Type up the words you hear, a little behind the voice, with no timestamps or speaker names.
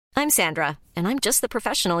I'm Sandra, and I'm just the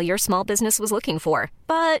professional your small business was looking for.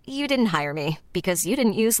 But you didn't hire me because you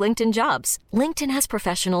didn't use LinkedIn Jobs. LinkedIn has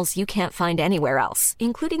professionals you can't find anywhere else,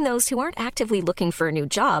 including those who aren't actively looking for a new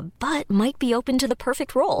job, but might be open to the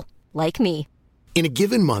perfect role, like me. In a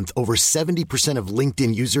given month, over 70% of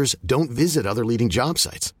LinkedIn users don't visit other leading job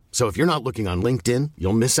sites. So if you're not looking on LinkedIn,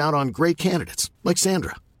 you'll miss out on great candidates like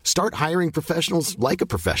Sandra. Start hiring professionals like a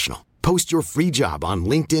professional. Post your free job on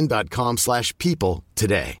linkedin.com/people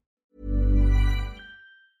today.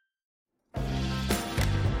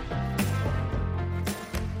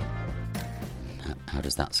 How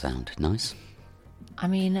does that sound? Nice? I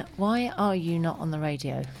mean, why are you not on the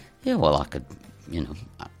radio? Yeah, well, I could,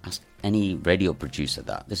 ask any radio producer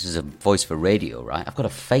that. This is a voice for radio, right? I've got a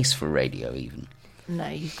face for radio, even. No,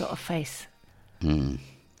 you've got a face.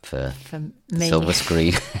 For me. Silver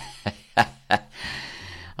screen.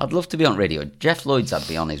 I'd love to be on radio. Jeff Lloyd's had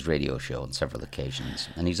me on his radio show on several occasions,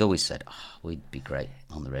 and he's always said, we'd be great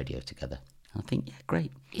on the radio together. I think, yeah,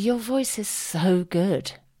 great. Your voice is so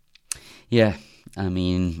good. Yeah, I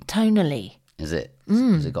mean... Tonally. Is it?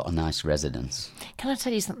 Has it got a nice resonance? Can I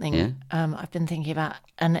tell you something Yeah? I've been thinking about,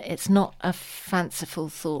 and it's not a fanciful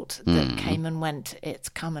thought that came and went. It's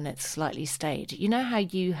come and it's slightly stayed. You know how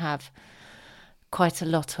you have quite a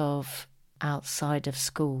lot of outside of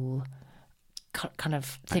school kind of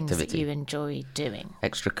things Activity. that you enjoy doing?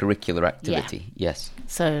 Extracurricular activity, yes.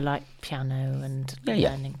 So like piano and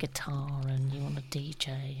Yeah. learning guitar, and you want to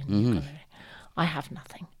DJ. And I have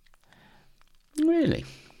nothing. Really?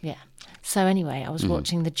 Yeah. So anyway, I was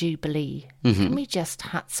watching the Jubilee. Can we just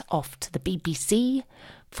hats off to the BBC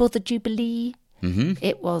for the Jubilee?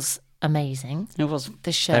 It was amazing. It was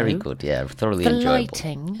The show. very good, yeah, thoroughly The enjoyable.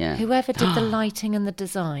 lighting. Yeah. Whoever did the lighting and the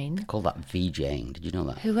design. Call that VJing, did you know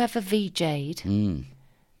that? Whoever VJ'd.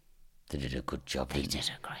 They did a good job, They didn't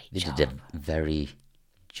did a great They job. did a very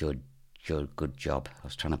good job. I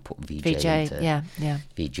was trying to put VJ VJ, into yeah.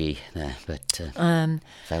 VG there, but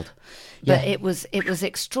failed. But it was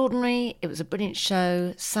extraordinary. It was a brilliant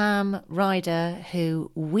show. Sam Ryder,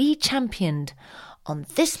 who we championed on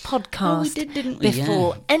this podcast Oh, we did, didn't we?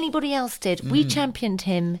 before Yeah. anybody else did. We championed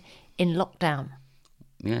him in lockdown.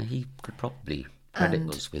 Yeah, he could probably credit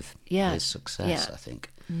us with his success, I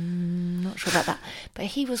think. Not sure about that. But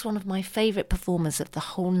he was one of my favourite performers of the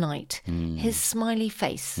whole night. His smiley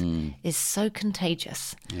face is so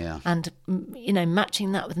contagious. Yeah. And,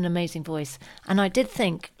 matching that with an amazing voice. And I did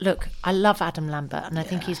think, look, I love Adam Lambert, and I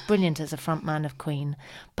think he's brilliant as a frontman of Queen.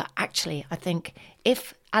 But actually, I think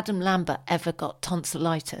if Adam Lambert ever got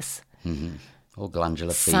tonsillitis, Or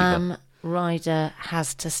glandular fever. Sam Ryder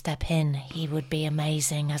has to step in. He would be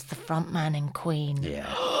amazing as the frontman in Queen. Yeah.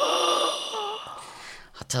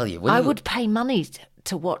 I tell you, I would pay money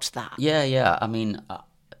to watch that. Yeah. I mean,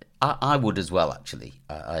 I would as well. Actually,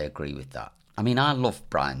 I agree with that. I mean, I love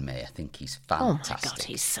Brian May. I think he's fantastic. Oh my God,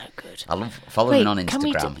 he's so good. I love following him on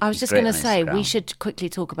Instagram. I was He's just great going to on say, we Instagram. should quickly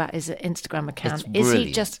talk about his Instagram account. It's Is he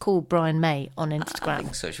brilliant. just called Brian May on I Instagram?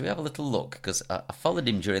 think so. Should we have a little look? Because I followed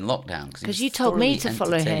him during lockdown. Because you told me to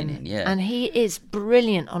follow him. Yeah. And he is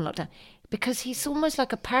brilliant on lockdown. Because he's almost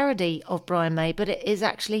like a parody of Brian May, but it is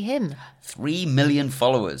actually him. 3 million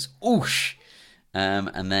followers. Oosh.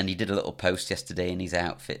 And then he did a little post yesterday in his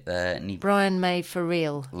outfit there. And he Brian May for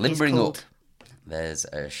real. he's limbering up. called. There's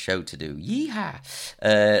a show to do. Yeehaw!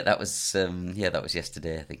 That was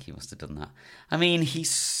yesterday. I think he must have done that. I mean,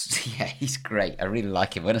 he's great. I really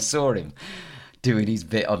like him. When I saw him doing his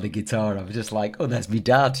bit on the guitar, I was just like, oh, there's me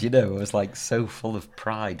dad, I was like so full of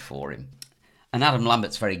pride for him. And Adam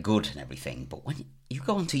Lambert's very good and everything, but when you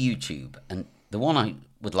go onto YouTube, and the one I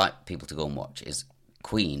would like people to go and watch is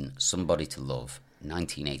Queen, Somebody to Love,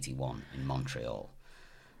 1981 in Montreal.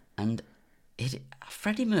 And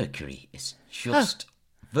Freddie Mercury is just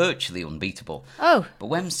virtually unbeatable. Oh. But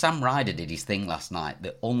when Sam Ryder did his thing last night,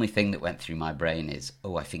 the only thing that went through my brain is,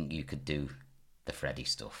 I think you could do the Freddie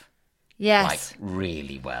stuff. Yes. Like,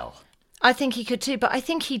 really well. I think he could too, but I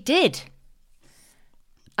think he did.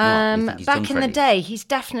 What, you think he's Back done in the Freddie? day, he's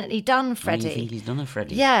definitely done Freddie. You think he's done a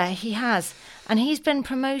Freddie? Yeah, he has. And he's been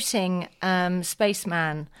promoting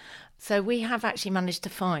Spaceman. So we have actually managed to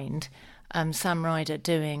find Sam Ryder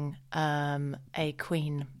doing a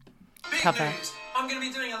Queen cover. Big news. I'm going to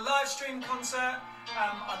be doing a live stream concert.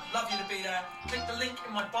 I'd love you to be there. Click the link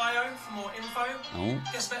in my bio for more info. Oh.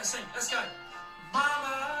 Guess better sing. Let's go. Mama,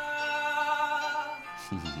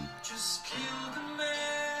 just killed the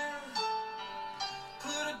man.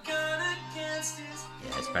 Put a gun against his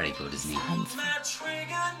Yeah, it's very good, isn't he? pulled my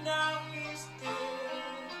trigger, now he's dead.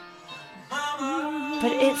 Mama,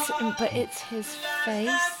 But it's his face.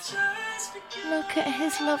 just because Look at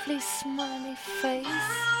his lovely smiley face.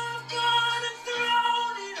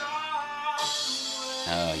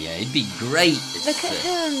 Oh, yeah, he'd be great. Look at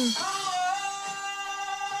him.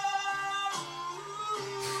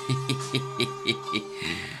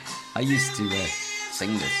 I used to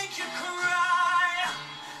sing this.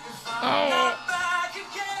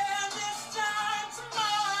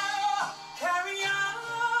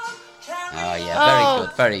 Oh, yeah, very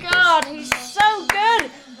good, very good. God, he's so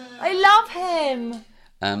good. I love him.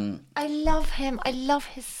 Um, I love him. I love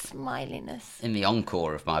his smiliness. in the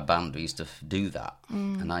encore of my band, we used to do that.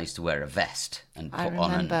 And I used to wear a vest and put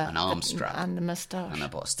on an arm strap. And the moustache. And I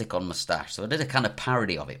put a stick-on moustache. So I did a kind of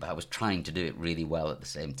parody of it, but I was trying to do it really well at the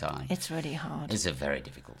same time. It's really hard. It's a very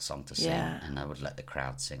difficult song to sing. Yeah. And I would let the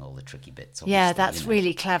crowd sing all the tricky bits. Yeah, obviously, that's you know.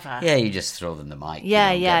 really clever. Yeah, you just throw them the mic.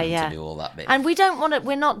 Yeah, you know, yeah, get them yeah. to do all that bit. And we don't want to.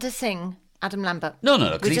 We're not dissing Adam Lambert. No,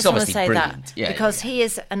 'cause we he's just want to obviously say brilliant. that Yeah, because yeah. he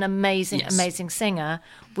is an amazing, Yes. amazing singer.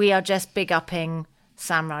 We are just big upping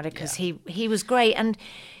Sam Ryder because he was great, and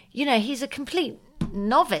you know he's a complete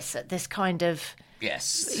novice at this kind of.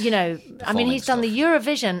 Yes. You know, I mean, he's done the stuff.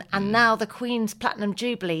 Eurovision and now the Queen's Platinum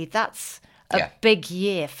Jubilee. That's a Yeah. big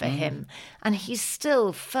year for him, and he's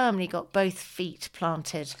still firmly got both feet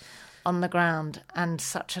planted on the ground, and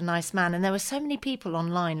such a nice man. And there were so many people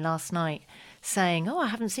online last night saying, "Oh, I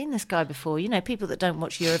haven't seen this guy before." You know, people that don't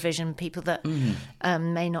watch Eurovision, people that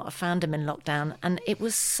may not have found him in lockdown. And it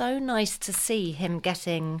was so nice to see him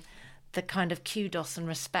getting the kind of kudos and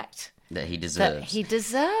respect that he that deserves. he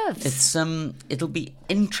deserves. It's it'll be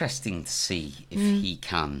interesting to see if he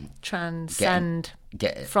can Transcend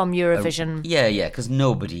get from Eurovision. Yeah, because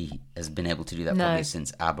nobody has been able to do that No. probably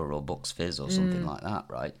since ABBA or Bucks Fizz or something like that,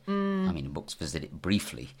 right? I mean, Bucks Fizz did it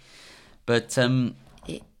briefly, but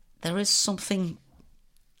there is something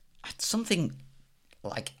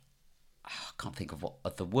like I can't think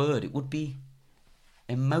of the word. It would be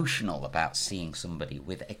emotional about seeing somebody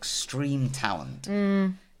with extreme talent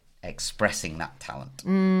expressing that talent,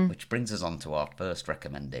 which brings us on to our first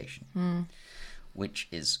recommendation, which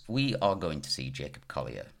is we are going to see Jacob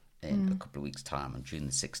Collier in a couple of weeks' time on June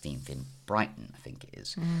the 16th in Brighton, I think it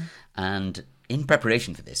is. And in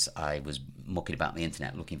preparation for this, I was mucking about the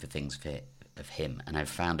internet looking for things of him, and I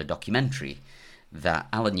found a documentary that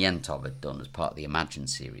Alan Yentov had done as part of the Imagine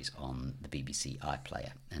series on the BBC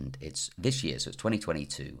iPlayer. And it's this year, so it's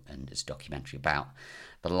 2022, and it's a documentary about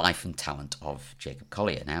the life and talent of Jacob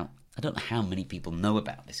Collier. Now, I don't know how many people know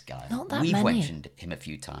about this guy. Not that We've many. mentioned him a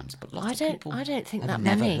few times, but lots of people I don't think have that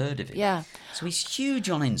never many. heard of him. Yeah. So he's huge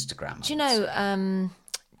on Instagram. Do you know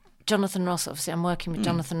Jonathan Ross? Obviously, I'm working with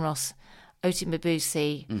Jonathan Ross, Oti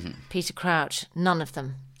Mabuse, Peter Crouch. None of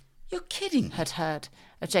them You're kidding. had heard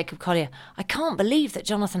of Jacob Collier. I can't believe that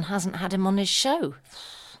Jonathan hasn't had him on his show.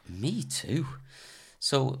 Me too.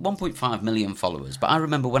 So 1.5 million followers. But I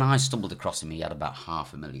remember when I stumbled across him, he had about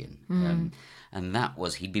 500,000. And that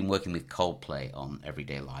was, he'd been working with Coldplay on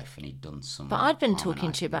Everyday Life, and he'd done some... But I'd been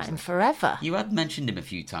talking to you about him forever. You had mentioned him a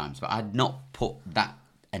few times, but I'd not put that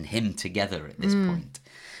and him together at this point.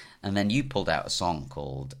 And then you pulled out a song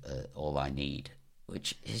called All I Need,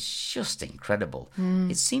 which is just incredible.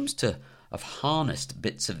 It seems to have harnessed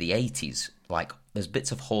bits of the 80s, like there's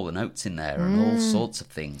bits of Hall & Oates in there and all sorts of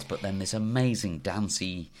things, but then this amazing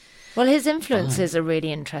dancey... Well, his influences are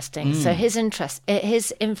really interesting. So his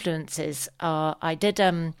influences are. I did.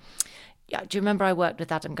 Do you remember I worked with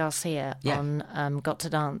Adam Garcia on Got to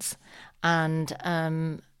Dance, and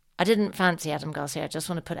I didn't fancy Adam Garcia. I just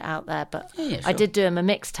want to put it out there, but Yeah, I sure. did do him a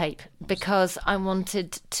mixtape because I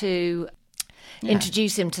wanted to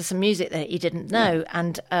introduce him to some music that he didn't know,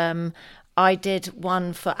 and I did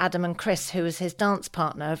one for Adam and Chris, who was his dance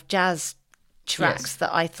partner, of jazz tracks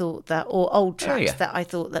that I thought that, or old tracks that I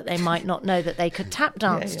thought that they might not know that they could tap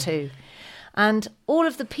dance to. And all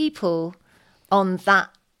of the people on that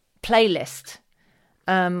playlist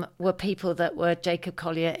were people that were Jacob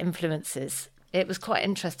Collier influences. It was quite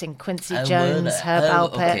interesting. Quincy were Jones, there? Herb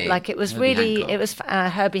Alpert, Okay. like it was Herbie really, Hancock. it was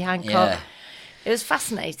Herbie Hancock. Yeah. It was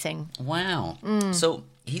fascinating. Wow. So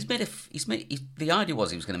the idea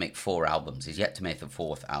was he was going to make 4 albums. He's yet to make the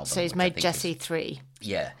 4th album. So he's which I made think Jessie is- 3.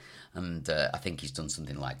 Yeah. And I think he's done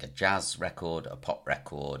something like a jazz record, a pop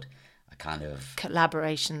record, a kind of...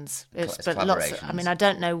 Collaborations. It's But lots of, I mean, I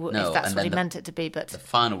don't know No, if that's and what he then meant it to be, but The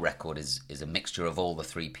final record is a mixture of all the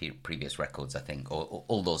 3 previous records, I think, or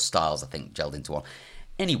all those styles, I think, gelled into one.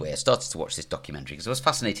 Anyway, I started to watch this documentary because I was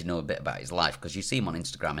fascinated to know a bit about his life, because you see him on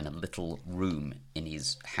Instagram in a little room in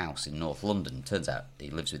his house in North London. Turns out he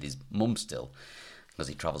lives with his mum still because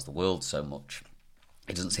he travels the world so much.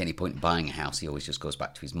 He doesn't see any point in buying a house. He always just goes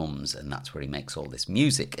back to his mum's, and that's where he makes all this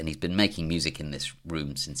music. And he's been making music in this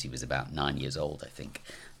room since he was about 9 years old, I think.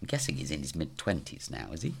 I'm guessing he's in his mid-20s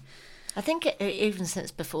now, is he? I think even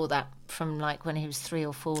since before that, from like when he was 3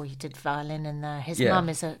 or 4, he did violin in there. His Yeah. mum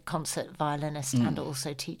is a concert violinist and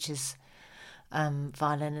also teaches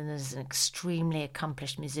violin, and is an extremely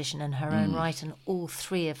accomplished musician in her own right. And all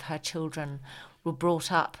 3 of her children were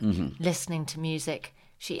brought up listening to music.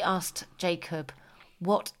 She asked Jacob,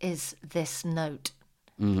 "What is this note?"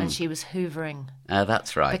 And she was hoovering.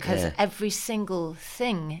 That's right. Because yeah. every single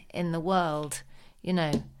thing in the world, you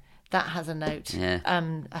know, that has a note. Yeah.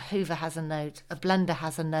 A hoover has a note. A blender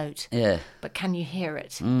has a note. Yeah. But can you hear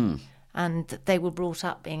it? And they were brought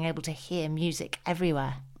up being able to hear music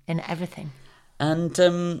everywhere, in everything. And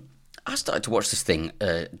I started to watch this thing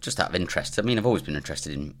just out of interest. I mean, I've always been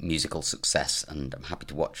interested in musical success, and I'm happy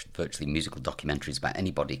to watch virtually musical documentaries about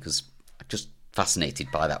anybody because I'm just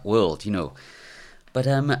fascinated by that world, you know. But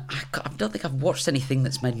I don't think I've watched anything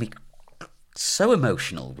that's made me so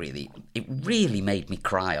emotional, really. It really made me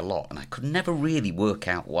cry a lot, and I could never really work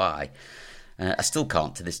out why. I still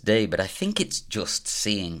can't to this day, but I think it's just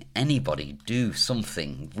seeing anybody do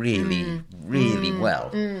something really, really well.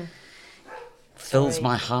 Fills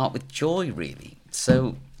my heart with joy, really.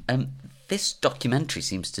 So this documentary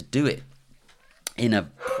seems to do it in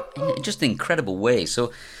just an incredible way.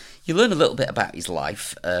 So you learn a little bit about his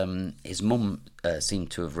life. His mum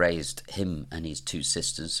seemed to have raised him and his 2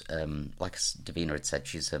 sisters. Like Davina had said,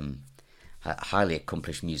 she's a highly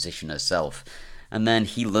accomplished musician herself. And then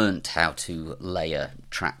he learnt how to layer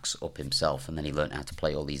tracks up himself, and then he learnt how to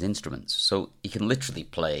play all these instruments. So he can literally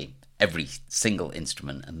play every single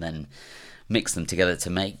instrument and then mix them together to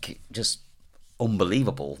make just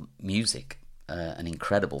unbelievable music and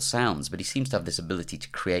incredible sounds. But he seems to have this ability to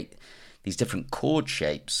create these different chord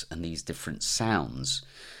shapes and these different sounds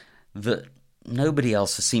that nobody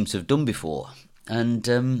else has seemed to have done before. And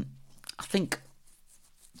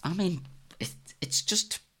it's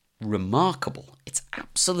just remarkable. It's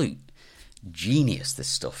absolute genius, this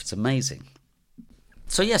stuff. It's amazing.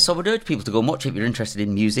 So yes, I would urge people to go and watch it if you're interested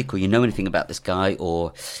in music, or you know anything about this guy,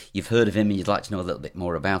 or you've heard of him and you'd like to know a little bit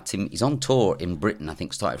more about him. He's on tour in Britain, I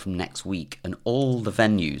think, starting from next week, and all the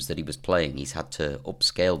venues that he was playing, he's had to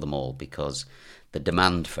upscale them all because the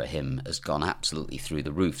demand for him has gone absolutely through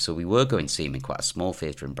the roof. So we were going to see him in quite a small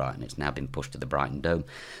theatre in Brighton. It's now been pushed to the Brighton Dome.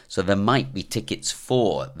 So there might be tickets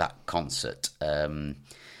for that concert.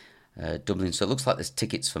 Dublin. So it looks like there's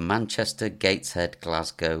tickets for Manchester, Gateshead,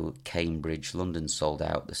 Glasgow, Cambridge. London sold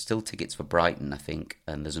out. There's still tickets for Brighton, I think,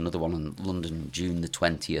 and there's another one in London, June the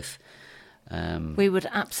 20th. We would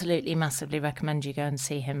absolutely massively recommend you go and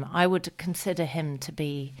see him. I would consider him to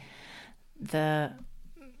be the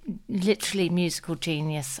literally musical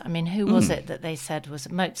genius. I mean, who was it that they said was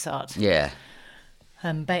Mozart? Yeah.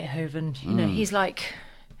 Beethoven. You know,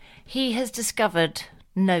 he has discovered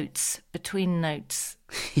notes between notes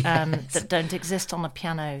that don't exist on a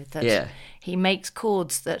piano. That he makes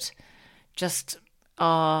chords that just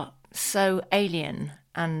are so alien,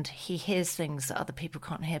 and he hears things that other people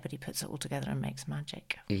can't hear, but he puts it all together and makes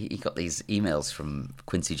magic. He got these emails from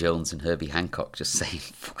Quincy Jones and Herbie Hancock just saying,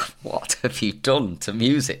 "What have you done to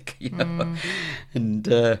music?" You know, and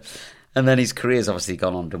then his career's obviously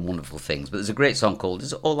gone on to wonderful things. But there's a great song called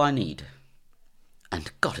 "Is It All I Need,"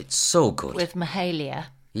 and God, it's so good with Mahalia.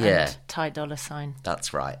 And Ty Dolla $ign.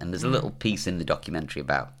 That's right. And there's a little piece in the documentary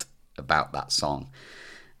about that song.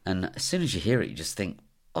 And as soon as you hear it, you just think,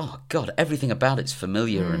 oh, God, everything about it's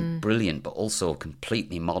familiar and brilliant, but also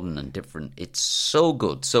completely modern and different. It's so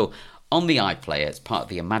good. So on the iPlayer, it's part of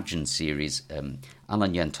the Imagine series.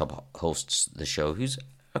 Alan Yentop hosts the show, who's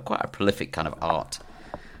quite a prolific kind of art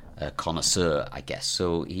connoisseur, I guess.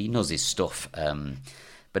 So he knows his stuff.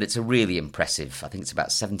 But it's a really impressive, I think it's about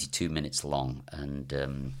 72 minutes long. And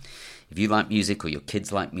if you like music, or your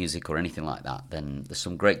kids like music, or anything like that, then there's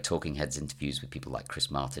some great Talking Heads interviews with people like Chris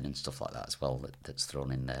Martin and stuff like that as well that's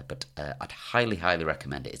thrown in there. But I'd highly, highly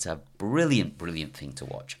recommend it. It's a brilliant, brilliant thing to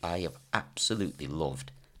watch. I have absolutely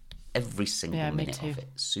loved every single minute of it.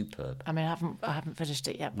 Superb. I mean, I haven't finished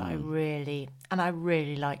it yet, but I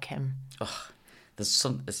really like him. Oh, there's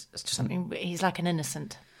it's just something. He's like an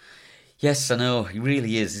innocent. Yes, I know. He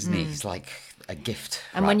really is, isn't he? He's like a gift.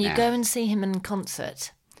 And when you go and see him in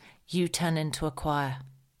concert, you turn into a choir.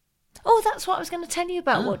 Oh, that's what I was going to tell you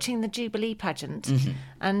about watching the Jubilee pageant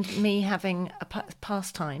and me having a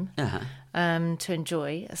pastime to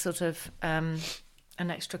enjoy, a sort of an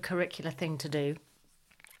extracurricular thing to do.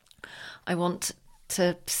 I want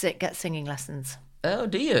to get singing lessons. Oh,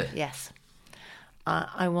 do you? Yes.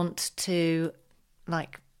 I want to,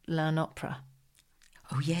 learn opera.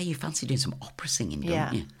 Oh, yeah, you fancy doing some opera singing,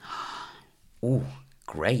 don't you? Oh,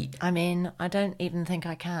 great. I mean, I don't even think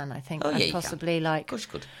I can. I think I'd possibly, Of course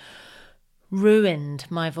you could. ruined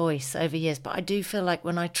my voice over years, but I do feel like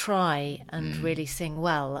when I try and really sing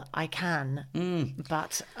well, I can,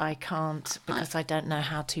 but I can't because I don't know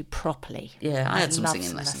how to properly. Yeah, I had some love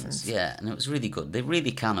singing lessons. Yeah, and it was really good. They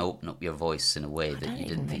really can open up your voice in a way that you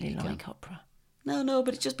didn't think really you can. like opera. No,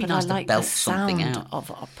 but it's just be But nice I to like belt the something sound out.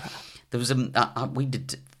 of opera. There was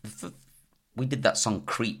we did that song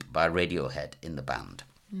 "Creep" by Radiohead in the band,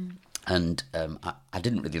 and I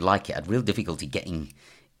didn't really like it. I had real difficulty getting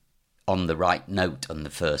on the right note on the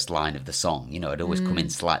first line of the song. You know, I'd always come in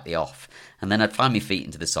slightly off, and then I'd find my feet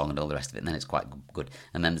into the song and all the rest of it, and then it's quite good.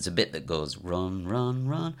 And then there's a bit that goes run, run,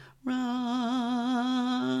 run, run,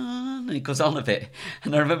 and it goes on a bit.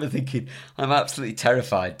 And I remember thinking, I'm absolutely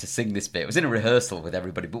terrified to sing this bit. It was in a rehearsal with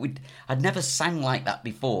everybody, but I'd never sang like that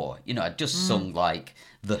before. You know, I'd just sung like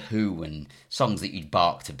The Who and songs that you'd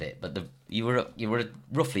barked a bit, but you were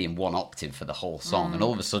roughly in one octave for the whole song, and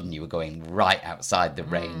all of a sudden you were going right outside the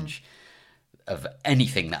range of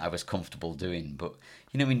anything that I was comfortable doing. But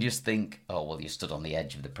you know, when you just think, oh well, you stood on the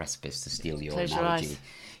edge of the precipice, to steal your Close your analogy. eyes.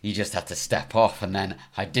 You just had to step off, and then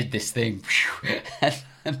I did this thing,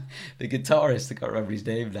 and the guitarist, I can't remember his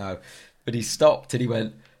name now, but he stopped and he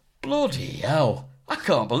went, bloody hell, I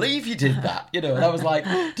can't believe you did that, you know. And I was like,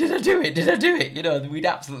 did I do it? Did I do it? You know, we'd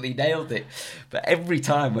absolutely nailed it. But every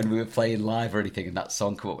time when we were playing live or anything and that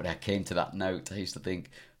song came up, when I came to that note, I used to think,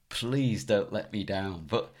 please don't let me down.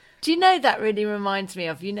 But Do you know that really reminds me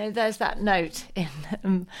of, you know, there's that note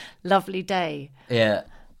in Lovely Day yeah,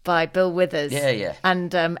 by Bill Withers. Yeah.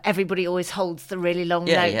 And everybody always holds the really long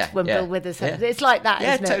Yeah, note yeah, when yeah, Bill Withers yeah. It's like that,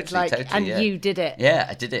 Yeah, isn't it? It's totally, and yeah. you did it. Yeah,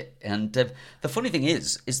 I did it. And the funny thing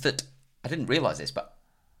is that I didn't realise this, but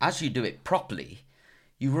as you do it properly,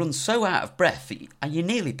 you run so out of breath that you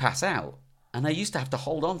nearly pass out. And I used to have to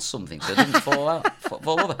hold on to something so I didn't fall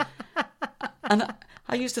over. And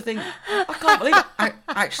I used to think, I can't believe I'm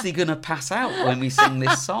actually going to pass out when we sing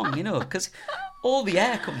this song, you know, because all the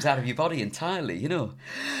air comes out of your body entirely, you know,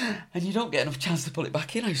 and you don't get enough chance to pull it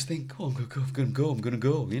back in. I just think, oh, I'm going to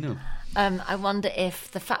go, you know. I wonder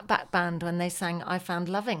if the Fatback Band, when they sang I Found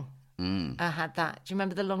Loving, had that. Do you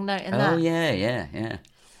remember the long note in that? Oh, yeah.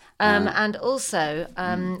 And also,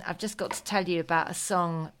 I've just got to tell you about a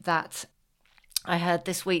song that I heard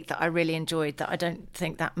this week that I really enjoyed, that I don't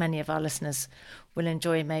think that many of our listeners will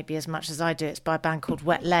enjoy maybe as much as I do. It's by a band called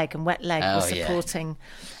Wet Leg, and Wet Leg was supporting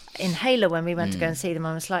Inhaler when we went to go and see them.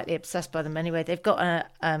 I was slightly obsessed by them. Anyway, they've got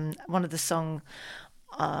one of the songs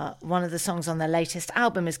on their latest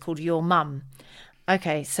album is called Your Mum.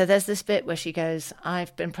 Okay, so there's this bit where she goes,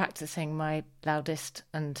 I've been practicing my loudest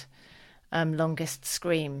and longest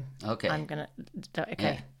scream. Okay. Okay.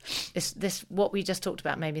 Yeah. This what we just talked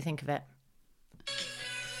about made me think of it.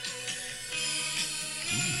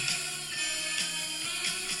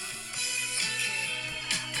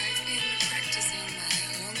 I've been practicing my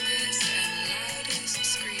longest and loudest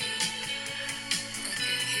scream.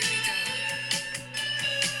 Okay, here we go.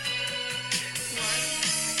 1,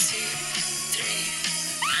 2, 3.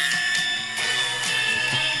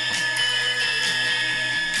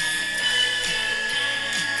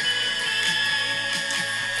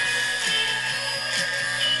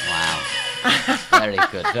 Wow. Very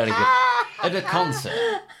good, very good. At a concert,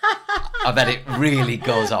 I bet it really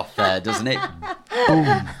goes off there, doesn't it?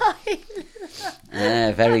 Boom.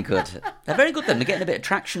 Yeah, very good. They're very good then. They're getting a bit of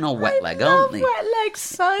traction on Wet Leg, aren't they? Wet Leg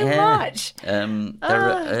so much. They're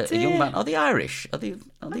a young band. Are they Irish? I've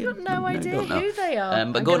got no idea who they are.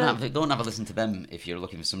 But go and have a listen to them if you're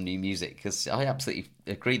looking for some new music, because I absolutely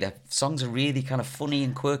agree. Their songs are really kind of funny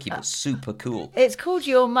and quirky, but super cool. It's called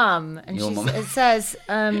Your Mum, and Your Mum. it says,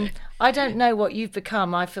 I don't know what you've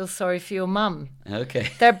become. I feel sorry for your mum. Okay.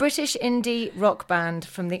 They're a British indie rock band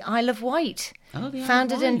from the Isle of Wight. Oh, the Isle of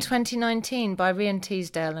Founded in Wight. 2019 by Rhian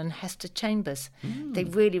Teasdale and Hester Chambers. They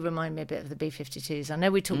really remind me a bit of the B-52s. I know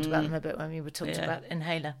we talked about them a bit when we were talking about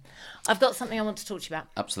Inhaler. I've got something I want to talk to you about.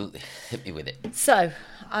 Absolutely. Hit me with it. So,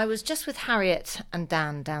 I was just with Harriet and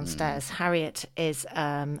Dan downstairs. Harriet is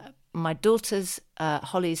my daughter's,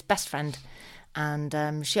 Holly's best friend,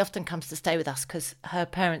 and she often comes to stay with us because her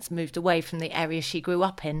parents moved away from the area she grew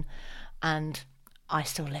up in, and I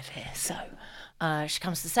still live here. So she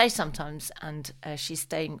comes to stay sometimes, and she's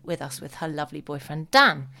staying with us with her lovely boyfriend,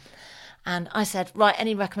 Dan. And I said, right,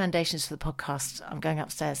 any recommendations for the podcast? I'm going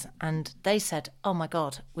upstairs. And they said, oh my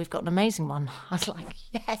God, we've got an amazing one. I was like,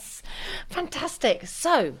 yes, fantastic.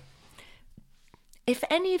 So if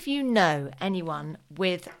any of you know anyone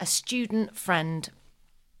with a student friend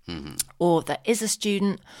or that is a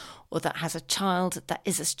student or that has a child that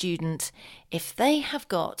is a student, if they have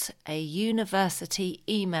got a university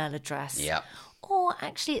email address, Yeah. or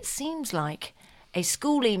actually it seems like A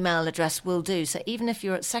school email address will do. So even if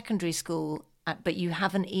you're at secondary school, but you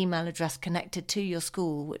have an email address connected to your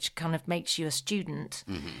school, which kind of makes you a student,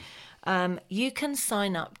 you can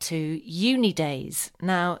sign up to Unidays.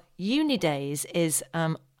 Now, Unidays is,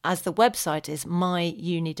 as the website is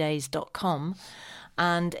myunidays.com,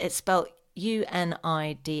 and it's spelled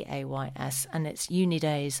UNIDAYS, and it's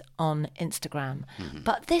Unidays on Instagram.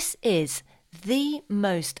 But this is the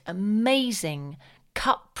most amazing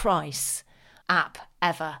cut price app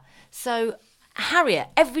ever. So Harriet,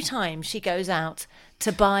 every time she goes out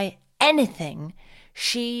to buy anything,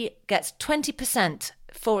 she gets 20%,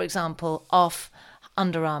 for example, off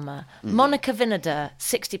Under Armour. Monica Vinader,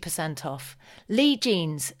 60% off. Lee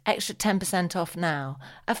Jeans, extra 10% off now.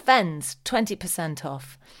 Offends, 20%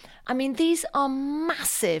 off. I mean, these are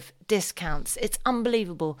massive discounts. It's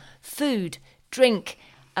unbelievable. Food, drink,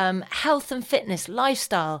 health and fitness,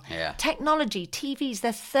 lifestyle, technology, TVs,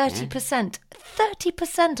 they're 30%.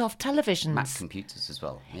 30% off televisions. Mac computers as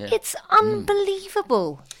well. Yeah. It's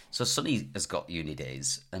unbelievable. So Sonny has got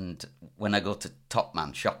Unidays, and when I go to Top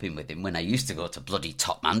Man shopping with him, when I used to go to bloody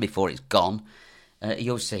Top Man before it's gone, he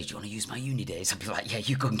always says, "Do you want to use my Unidays?" I'd be like, "Yeah,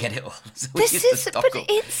 you go and get it all." So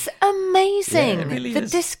It's amazing. Yeah, it really the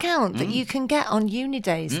is. discount that you can get on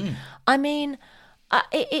Unidays. I mean,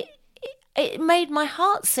 it made my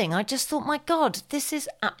heart sing. I just thought, my God, this is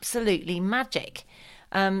absolutely magic.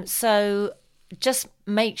 So just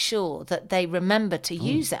make sure that they remember to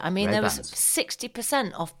use it. I mean, there was Ray-Bans.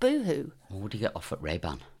 60% off Boohoo. What do you get off at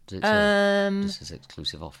Ray-Ban? Does it say just as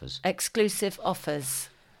exclusive offers? Exclusive offers.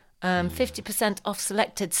 50% off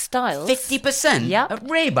selected styles. 50%? Yep. At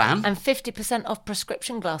Ray-Ban? And 50% off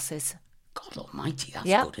prescription glasses. God almighty, that's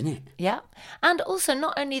Yep. good, isn't it? Yeah. And also,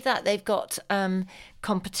 not only that, they've got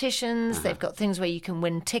competitions, they've got things where you can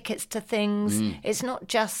win tickets to things. It's not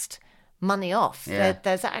just money off. Yeah.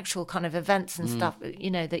 There's actual kind of events and stuff,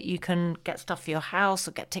 that you can get stuff for your house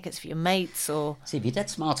or get tickets for your mates or... See, if you're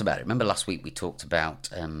dead smart about it, remember last week we talked about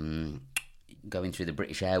going through the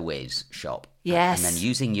British Airways shop. Yes. And then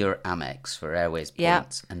using your Amex for Airways Yeah.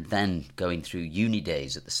 points, and then going through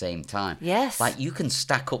Unidays at the same time. Yes. Like, you can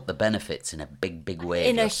stack up the benefits in a big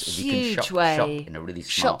way. In a if you huge can shop way. in a really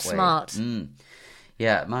Shop smart way. smart.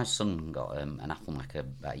 Yeah, my son got an Apple Mac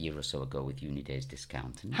about a year or so ago with Unidays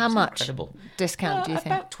discount. And How it's much incredible. discount do you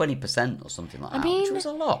think? About 20% or something like that, mean, which was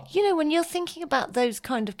a lot. When you're thinking about those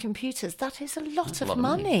kind of computers, that is a lot That's a of lot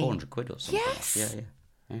money. 400 quid or something. Yes.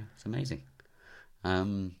 Yeah, it's amazing.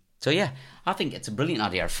 So yeah, I think it's a brilliant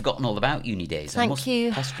idea. I've forgotten all about Unidays. I Thank must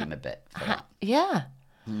you. pester him a bit for that. Yeah.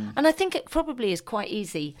 And I think it probably is quite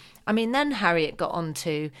easy. I mean, then Harriet got on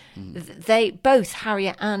to, both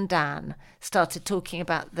Harriet and Dan started talking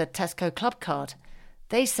about the Tesco Club Card.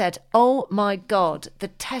 They said, oh my God, the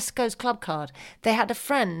Tesco's Club Card. They had a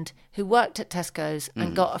friend who worked at Tesco's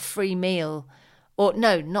and got a free meal. Or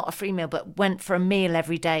no, not a free meal, but went for a meal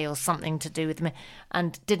every day or something to do with me,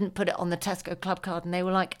 and didn't put it on the Tesco Club Card. And they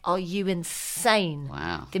were like, are you insane?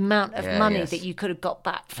 Wow. The amount of Yeah, money yes. that you could have got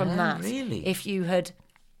back from that. Really? If you had...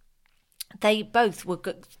 They both were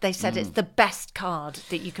good. They said it's the best card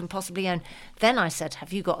that you can possibly own. Then I said,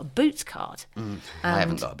 have you got a Boots card? I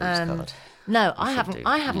haven't got a Boots card. No, I should haven't. do,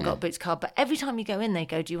 I haven't yeah. got a Boots card. But every time you go in, they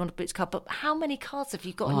go, "Do you want a Boots card?" But how many cards have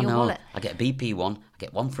you got in your no. wallet? I get a BP one. I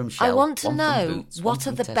get one from Shell. I want to one from know Boots, what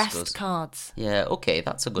one are the from best Tesco's. cards. Yeah, okay,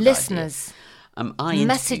 that's a good Listeners, idea. I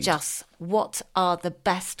message interviewed- us. What are the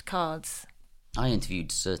best cards? I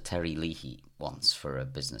interviewed Sir Terry Leahy once for a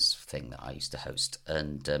business thing that I used to host,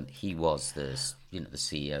 and he was the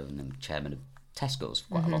CEO and the chairman of Tesco's for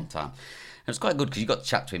quite a long time. And it was quite good because you got to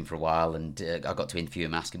chat to him for a while, and I got to interview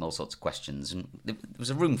him, ask him all sorts of questions. And there was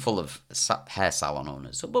a room full of hair salon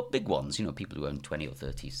owners, but big ones, people who own 20 or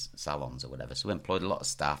 30 salons or whatever. So we employed a lot of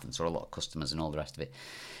staff and saw a lot of customers and all the rest of it.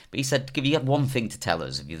 But he said, if you had one thing to tell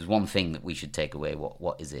us, if there's one thing that we should take away,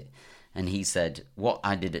 what is it? And he said, what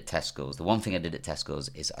I did at Tesco's, the one thing I did at Tesco's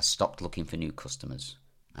is I stopped looking for new customers,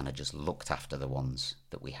 and I just looked after the ones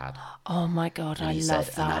that we had. Oh my God, And I he love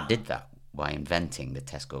said, that. and I did that by inventing the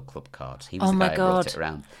Tesco Club Card. He was Oh the my guy who brought God. it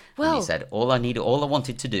around. Well- and he said, all I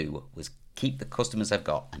wanted to do was keep the customers I've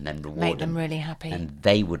got and then reward Make them really happy. And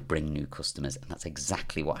they would bring new customers, and that's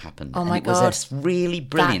exactly what happened. Oh and my it was God. a really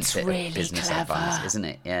brilliant That's bit really of business clever. advice, isn't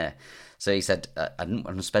it? Yeah. So he said, I didn't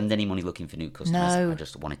want to spend any money looking for new customers. No. I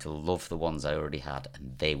just wanted to love the ones I already had,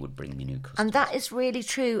 and they would bring me new customers. And that is really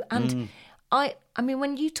true. And I mean,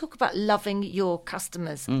 when you talk about loving your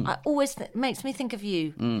customers, I always it makes me think of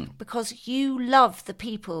you because you love the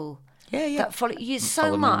people that follow you so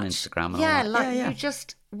follow me on much. Instagram and all yeah, that. like Yeah. you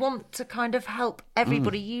just want to kind of help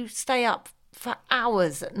everybody. You stay up for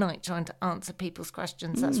hours at night trying to answer people's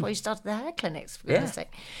questions. That's why you started the hair clinics, for goodness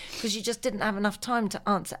sake. Because you just didn't have enough time to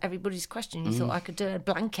answer everybody's question. You thought I could do a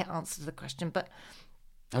blanket answer to the question, but...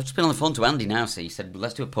 I've just been on the phone to Andy now, so he said,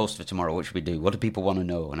 let's do a post for tomorrow. What should we do? What do people want to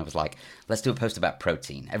know? And I was like, let's do a post about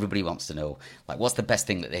protein. Everybody wants to know, like, what's the best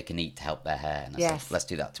thing that they can eat to help their hair? And I said, let's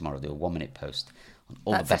do that tomorrow. Do a 1-minute post on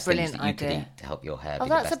all the best things that you could eat to help your hair be the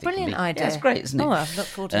best that's a brilliant idea. Yeah, it's great, isn't it? Oh, I look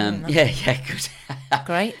forward to doing that. Yeah, good.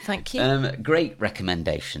 Great, thank you. Great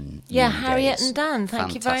recommendation. Yeah, you Harriet guys. and Dan,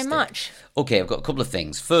 thank you very Fantastic. much. Okay, I've got a couple of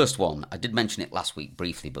things. First one, I did mention it last week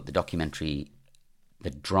briefly, but the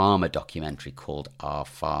drama documentary called Our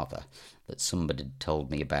Father that somebody told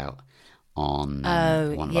me about on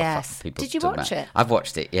one of our people. Did you talking watch about. it? I've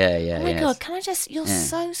watched it, yeah. Oh my yes. God, can I just... You're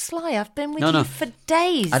so sly. I've been with No. you for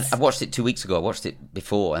days. I watched it 2 weeks ago. I watched it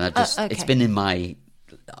before, and okay. it's been in my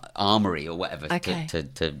armory or whatever Okay.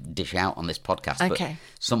 to dish out on this podcast. Okay.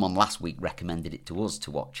 But someone last week recommended it to us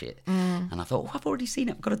to watch it, and I thought, I've already seen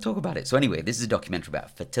it. I've got to talk about it. So anyway, this is a documentary about a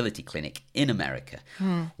fertility clinic in America.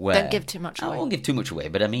 Where, Don't give too much away. I won't give too much away,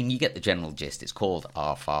 but I mean, you get the general gist. It's called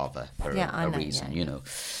Our Father for I a know, reason, yeah. you know.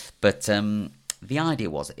 But the idea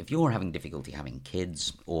was that if you're having difficulty having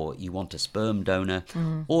kids, or you want a sperm donor,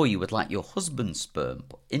 or you would like your husband's sperm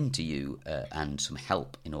put into you and some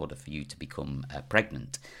help in order for you to become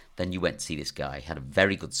pregnant, then you went to see this guy. He had a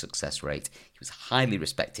very good success rate. He was highly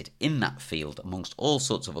respected in that field amongst all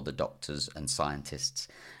sorts of other doctors and scientists.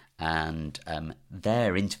 And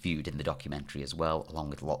they're interviewed in the documentary as well, along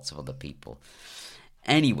with lots of other people.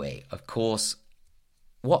 Anyway, of course,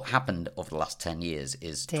 what happened over the last 10 years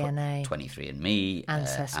is DNA. 23andMe,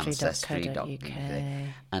 Ancestry.co.uk.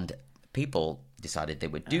 and people decided they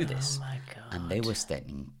would do this. Oh my God. And they were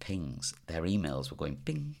sending pings. Their emails were going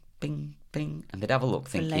ping, ping, ping, and they'd have a look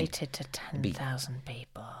thinking... Related to 10,000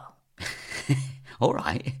 people. All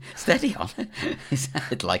right, steady on. It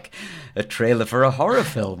sounded like a trailer for a horror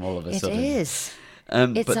film all of a sudden. It is.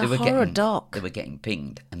 It's a horror doc. They were getting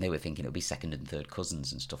pinged, and they were thinking it would be second and third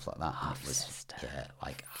cousins and stuff like that. And it was,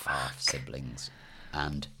 like half siblings.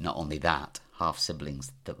 And not only that, half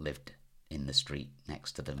siblings that lived in the street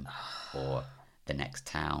next to them, or the next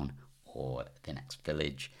town, or the next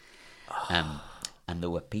village. And there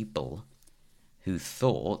were people who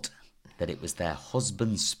thought that it was their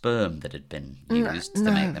husband's sperm that had been used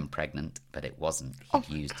to make them pregnant, but it wasn't. He'd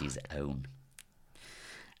used his own.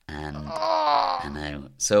 And I know.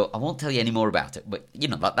 So I won't tell you any more about it, but you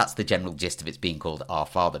know that's the general gist of it's being called Our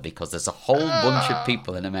Father, because there's a whole bunch of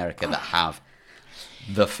people in America that have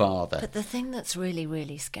the father. But the thing that's really,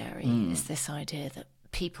 really scary is this idea that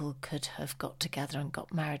people could have got together and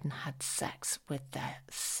got married and had sex with their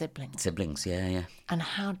siblings. Siblings, yeah. And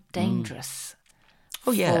how dangerous.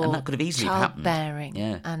 Oh, yeah, for and that could have easily happened. childbearing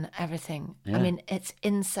Yeah. and everything. Yeah. I mean, it's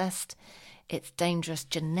incest. It's dangerous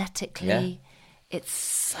genetically. Yeah. It's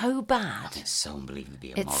so bad. It's so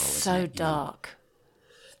unbelievably immoral. It's isn't so it? You know? dark.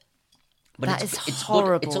 But That it's is good.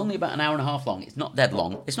 horrible. It's only about an hour and a half long. It's not dead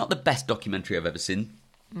long. It's not the best documentary I've ever seen.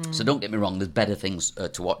 So don't get me wrong, there's better things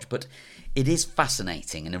to watch, but it is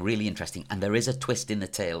fascinating and really interesting. And there is a twist in the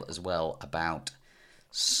tale as well about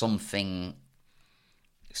something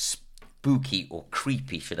spooky or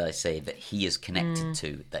creepy, should I say, that he is connected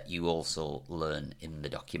to, that you also learn in the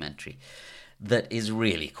documentary, that is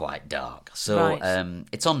really quite dark. So Right.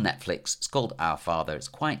 it's on Netflix. It's called Our Father. It's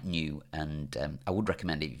quite new, and I would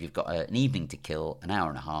recommend it if you've got an evening to kill, an hour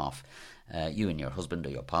and a half, you and your husband or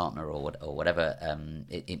your partner or whatever.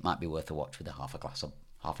 It might be worth a watch with half a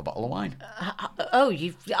bottle of wine. Oh,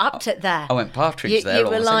 you've upped it there. I went partridge there. You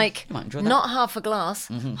all were of a sudden. like, You might enjoy that. not half a glass,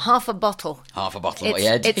 half a bottle. Half a bottle of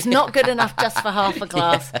It's not good enough just for half a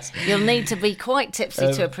glass. Yes. You'll need to be quite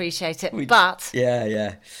tipsy to appreciate it. But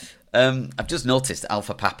Yeah. I've just noticed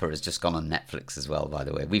Alpha Papa has just gone on Netflix as well, by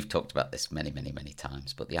the way. We've talked about this many, many, many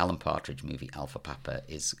times, but the Alan Partridge movie Alpha Papa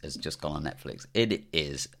has just gone on Netflix. It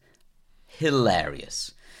is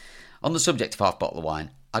hilarious. On the subject of half bottle of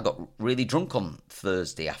wine, I got really drunk on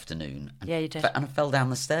Thursday afternoon. And Yeah, you did. And I fell down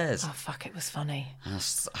the stairs. oh fuck, it was funny. And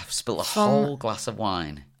I've spilled a whole glass of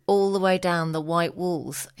wine. All the way down the white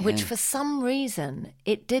walls, which for some reason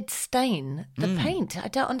it did stain the paint.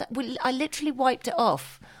 I literally wiped it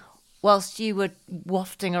off whilst you were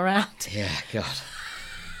wafting around. Yeah, God.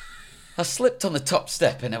 I slipped on the top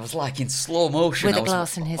step and I was like in slow motion. With a I was-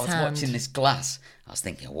 glass in his I was hand. watching this glass. I was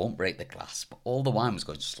thinking, I won't break the glass. But all the wine was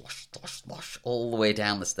going slosh, slosh, slosh, all the way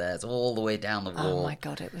down the stairs, all the way down the wall. Oh my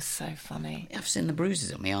God, it was so funny. I've seen the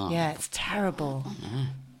bruises on my arm. Yeah, it's terrible.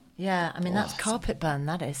 Yeah, I mean, that's carpet burn,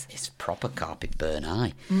 that is. It's proper carpet burn,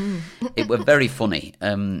 aye. It were very funny,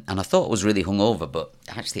 and I thought I was really hungover, but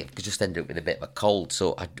actually I just ended up with a bit of a cold,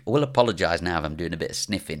 so I will apologise now if I'm doing a bit of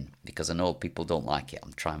sniffing, because I know people don't like it.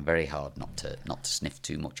 I'm trying very hard not to sniff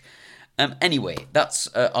too much. Anyway, that's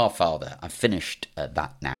Our Father. I've finished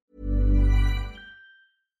that now.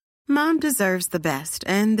 Mom deserves the best,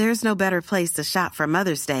 and there's no better place to shop for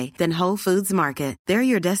Mother's Day than Whole Foods Market. They're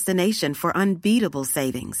your destination for unbeatable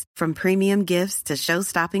savings, from premium gifts to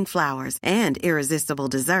show-stopping flowers and irresistible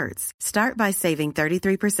desserts. Start by saving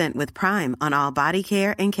 33% with Prime on all body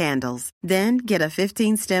care and candles. Then get a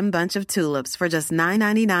 15-stem bunch of tulips for just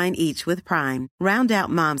 $9.99 each with Prime. Round out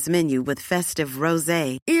Mom's menu with festive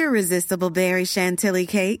rosé, irresistible berry chantilly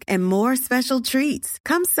cake, and more special treats.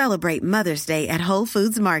 Come celebrate Mother's Day at Whole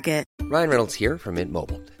Foods Market. Ryan Reynolds here from Mint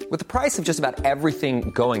Mobile. With the price of just about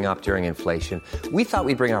everything going up during inflation, we thought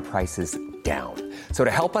we'd bring our prices down. So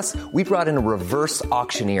to help us, we brought in a reverse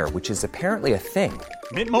auctioneer, which is apparently a thing.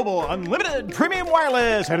 Mint Mobile Unlimited Premium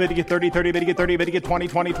Wireless. How to get 30, 30, bit to get 30, bit to get 20,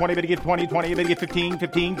 20, 20, bit to get 20, 20, bit to get 15,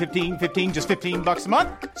 15, 15, 15, just $15 a month?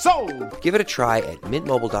 Sold! Give it a try at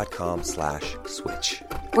mintmobile.com/switch.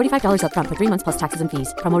 $45 up front for 3 months plus taxes and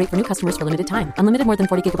fees. Promo rate for new customers for limited time. Unlimited more than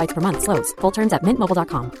 40 gigabytes per month. Slows full terms at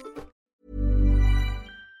mintmobile.com.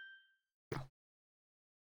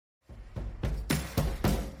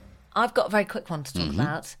 I've got a very quick one to talk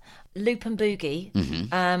about. Loop and Boogie.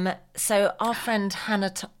 So our friend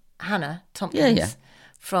Hannah Tompkins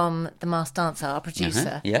from The Masked Dancer, our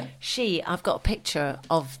producer, I've got a picture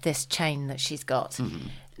of this chain that she's got.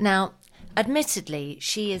 Now, admittedly,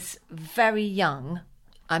 she is very young.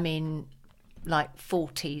 I mean, like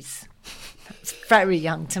 40s. It's very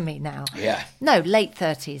young to me now. Yeah. No, late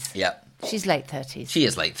 30s. Yeah. She's late 30s. She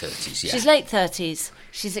is late 30s, yeah. She's late 30s.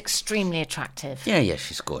 She's extremely attractive. Yeah,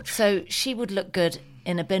 she's good. So she would look good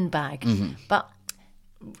in a bin bag. But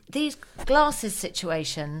these glasses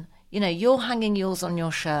situation, you know, you're hanging yours on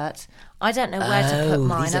your shirt. I don't know where to put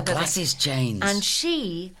mine. These are I've got glasses chains. And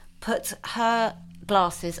she put her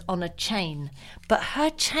glasses on a chain. But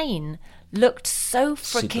her chain looked so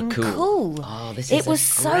freaking Super cool. Oh, this is it was a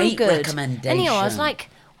so great good. recommendation. And you know, I was like,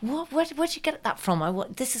 where'd you get that from?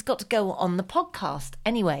 This has got to go on the podcast.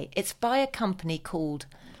 Anyway, it's by a company called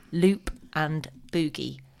Loop and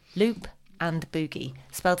Boogie. Loop and Boogie,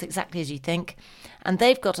 spelled exactly as you think. And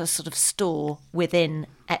they've got a sort of store within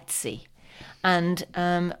Etsy. And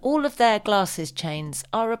all of their glasses chains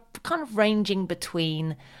are kind of ranging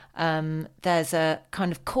between, there's a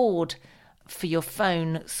kind of cord for your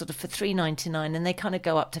phone sort of for $3.99, and they kind of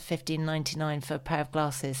go up to $15.99 for a pair of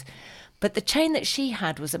glasses. But the chain that she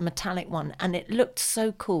had was a metallic one, and it looked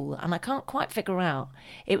so cool, and I can't quite figure out.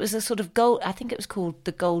 It was a sort of gold, I think it was called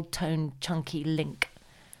the Gold Tone Chunky Link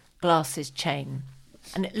glasses chain,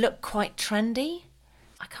 and it looked quite trendy.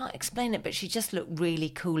 I can't explain it, but she just looked really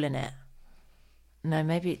cool in it. No,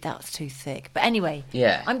 maybe that's too thick. But anyway,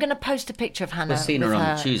 I'm going to post a picture of Hannah. We're seeing her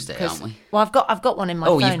on Tuesday, aren't we? Well, I've got one in my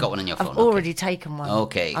phone. Oh, you've got one in your phone. I've already taken one.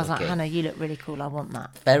 Okay, I was like, Hannah, you look really cool. I want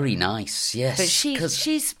that. Very nice, yes. But she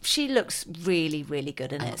looks really, really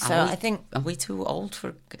good in it. So I think... Are we too old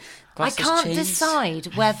for glasses I can't chains?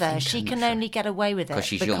 decide whether she can only get away with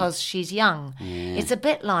it because she's young. Yeah. It's a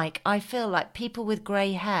bit like, I feel like people with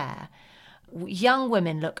grey hair, young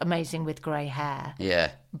women look amazing with grey hair.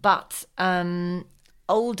 Yeah. But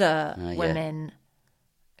older women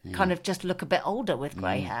kind of just look a bit older with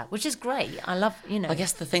grey hair, which is great. I love, you know. I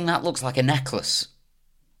guess the thing that looks like a necklace.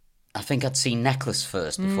 I think I'd seen necklace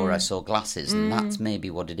first before I saw glasses, and that's maybe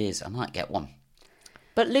what it is. I might get one.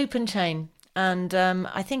 But loop and chain, and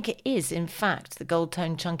I think it is, in fact, the Gold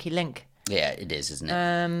Tone Chunky Link. Yeah, it is, isn't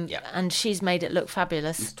it? Yeah. And she's made it look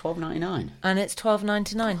fabulous. It's $12.99. And it's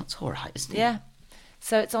 $12.99. That's all right, isn't it? Yeah.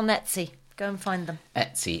 So it's on Etsy. Go and find them.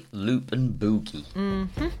 Etsy, Loop and Boogie.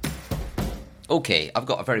 Okay, I've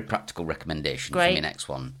got a very practical recommendation for my next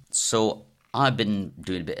one. So I've been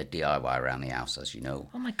doing a bit of DIY around the house, as you know.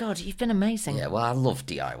 Oh my God, you've been amazing. Yeah, well, I love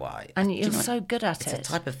DIY. And you're so good at it. It's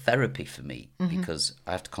a type of therapy for me because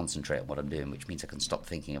I have to concentrate on what I'm doing, which means I can stop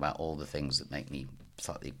thinking about all the things that make me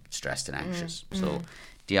slightly stressed and anxious. So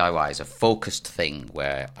DIY is a focused thing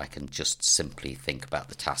where I can just simply think about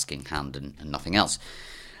the task in hand and nothing else.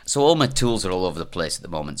 So all my tools are all over the place at the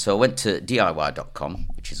moment. So I went to DIY.com,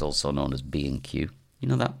 which is also known as B&Q. You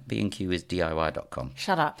know that? B&Q is DIY.com.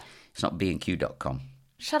 Shut up. It's not B&Q.com.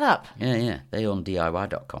 Shut up. Yeah. They own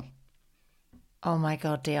DIY.com. Oh my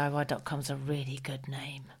God, DIY.com's a really good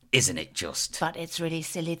name. Isn't it just? But it's really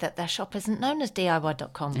silly that their shop isn't known as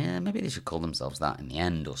DIY.com. Yeah, maybe they should call themselves that in the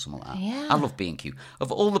end or something like that. Yeah. I love B&Q.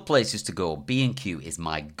 Of all the places to go, B&Q is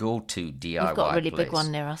my go-to DIY We've got a really place. big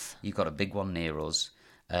one near us. You've got a big one near us.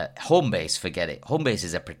 Homebase, forget it. Homebase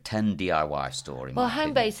is a pretend DIY store. Well,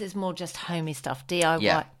 Homebase is more just homey stuff.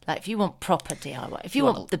 DIY, like if you want proper DIY, if you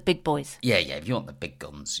want the big boys. Yeah, if you want the big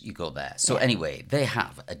guns, you go there. So anyway, they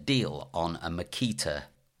have a deal on a Makita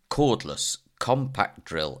cordless compact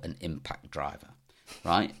drill and impact driver,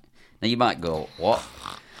 right? Now you might go, what?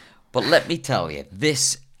 But let me tell you,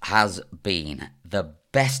 this has been the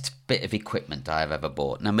best bit of equipment I have ever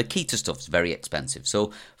bought. Now Makita stuff's very expensive,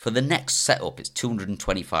 so for the next setup it's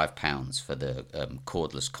 £225 for the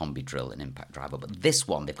cordless combi drill and impact driver. But this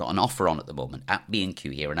one, they've got an offer on at the moment at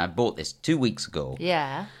B&Q here, and I bought this 2 weeks ago.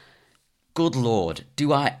 Yeah. Good Lord,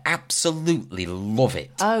 do I absolutely love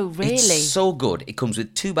it. Oh, really? It's so good. It comes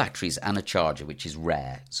with 2 batteries and a charger, which is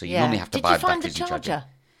rare. So you normally have to buy batteries Did you find and the charger?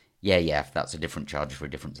 Yeah, that's a different charger for a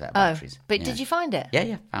different set of batteries. But did you find it?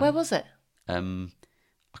 Yeah. Where was it?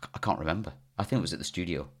 I can't remember. I think it was at the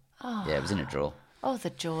studio. Oh. Yeah, it was in a drawer. Oh,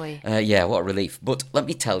 the joy. Yeah, what a relief. But let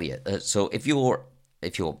me tell you, so if your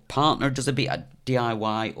partner does a bit of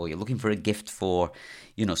DIY, or you're looking for a gift for,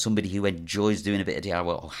 somebody who enjoys doing a bit of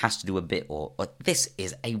DIY or has to do a bit, or this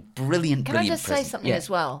is a brilliant Can I brilliant just present. say something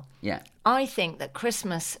as well? Yeah. I think that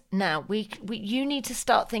Christmas now, you need to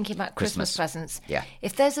start thinking about Christmas presents. Yeah.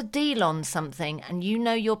 If there's a deal on something and you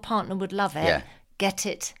know your partner would love it, get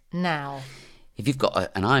it now. If you've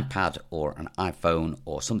got an iPad or an iPhone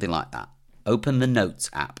or something like that, open the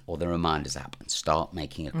Notes app or the Reminders app and start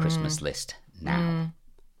making a Christmas list now.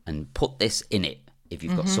 And put this in it. If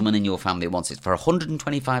you've got someone in your family who wants it, for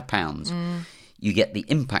 £125, you get the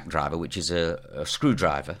impact driver, which is a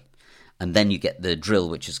screwdriver. And then you get the drill,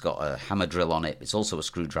 which has got a hammer drill on it. It's also a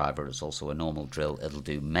screwdriver. It's also a normal drill. It'll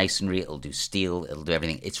do masonry. It'll do steel. It'll do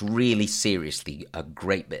everything. It's really, seriously, a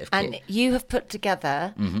great bit of kit. And you have put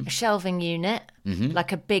together a shelving unit,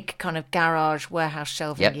 like a big kind of garage warehouse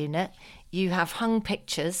shelving unit. You have hung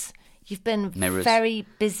pictures. You've been Mirrors. very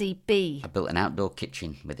busy bee. I built an outdoor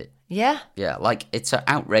kitchen with it. Yeah? Yeah, it's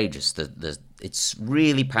outrageous. It's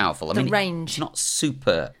really powerful. I mean, range. It's not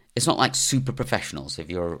super. It's not like super professionals. If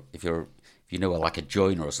you know like a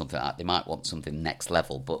joiner or something like that, they might want something next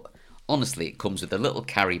level. But honestly, it comes with a little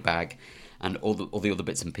carry bag and all the other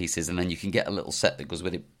bits and pieces, and then you can get a little set that goes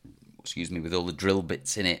with it. Excuse me, with all the drill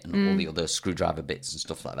bits in it and all the other screwdriver bits and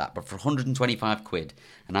stuff like that. But for £125,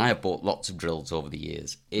 and I have bought lots of drills over the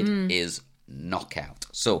years, it is knockout.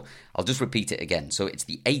 So I'll just repeat it again. So it's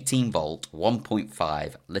the 18-volt,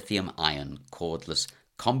 1.5 lithium-ion cordless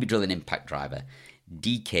combi drill and impact driver.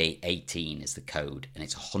 DK18 is the code, and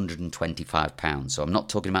it's £125. So I'm not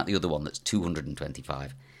talking about the other one that's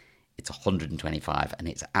 £225. It's £125, and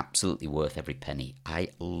it's absolutely worth every penny. I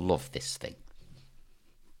love this thing.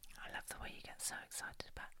 I love the way you get so excited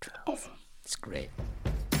about drills. It's great.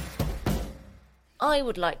 I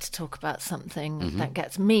would like to talk about something that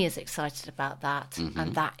gets me as excited about that,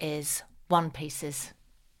 and that is one pieces.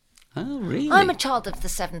 Oh, really? I'm a child of the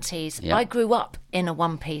 70s. Yeah. I grew up in a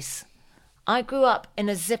one piece. I grew up in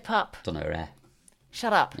a zip-up. Don't know her hair.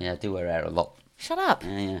 Shut up. Yeah, I do her hair a lot. Shut up.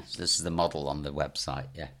 Yeah. So this is the model on the website,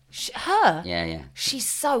 yeah. Her? Yeah. She's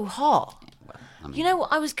so hot. Well, I mean, You know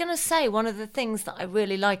what I was going to say? One of the things that I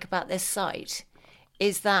really like about this site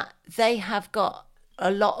is that they have got a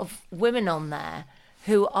lot of women on there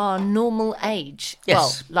who are normal age.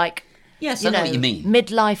 Yes. Well, like, yes, I know what you mean.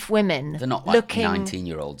 midlife women. They're not like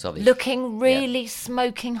 19-year-olds, are they? Looking really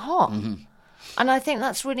smoking hot. And I think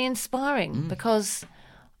that's really inspiring because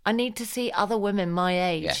I need to see other women my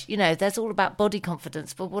age. Yeah. You know, there's all about body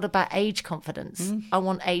confidence, but what about age confidence? I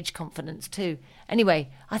want age confidence too. Anyway,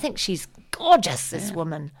 I think she's gorgeous, this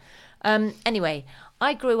woman. Anyway,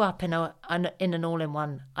 I grew up in an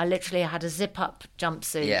all-in-one. I literally had a zip-up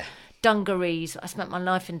jumpsuit, dungarees. I spent my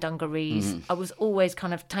life in dungarees. I was always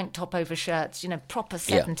kind of tank top over shirts, proper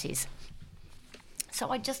 70s. So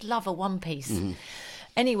I just love a one-piece.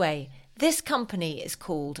 Anyway, this company is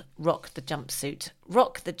called Rock the Jumpsuit,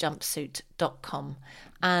 rockthejumpsuit.com.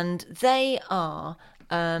 And they are,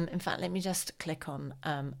 in fact, let me just click on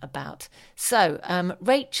about. So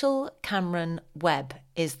Rachel Cameron Webb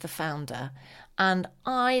is the founder. And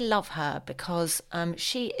I love her because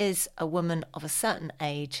she is a woman of a certain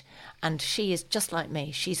age and she is just like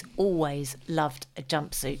me. She's always loved a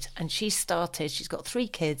jumpsuit. And she's got 3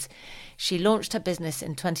 kids. She launched her business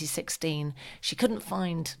in 2016. She couldn't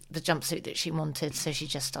find the jumpsuit that she wanted, so she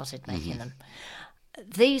just started making them.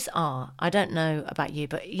 these are, I don't know about you,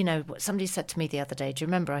 but, you know, what somebody said to me the other day, do you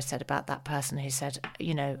remember I said about that person who said,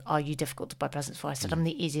 you know, are you difficult to buy presents for? I said, I'm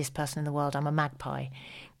the easiest person in the world. I'm a magpie.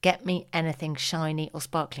 Get me anything shiny or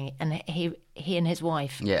sparkling. And he and his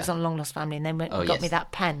wife was on Long Lost Family, and they went and got me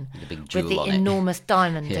that pen with the enormous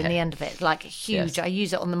diamond in the end of it, like huge. I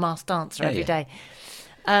use it on The Masked Dancer every day.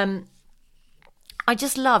 I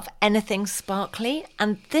just love anything sparkly,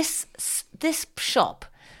 and this shop,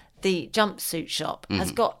 the jumpsuit shop,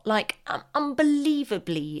 has got like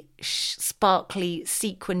unbelievably sparkly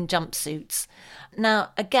sequin jumpsuits.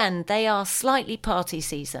 Now, again, they are slightly party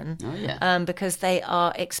season because they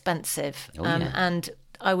are expensive. And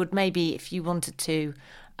I would maybe, if you wanted to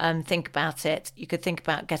think about it, you could think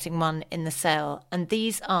about getting one in the sale. And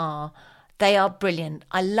they are brilliant.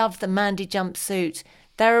 I love the Mandy jumpsuit.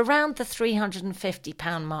 They're around the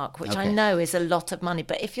 £350 mark, which I know is a lot of money.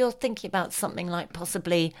 But if you're thinking about something like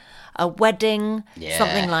possibly a wedding,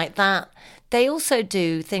 something like that, they also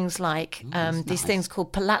do things like these things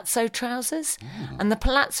called palazzo trousers. And the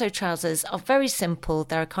palazzo trousers are very simple.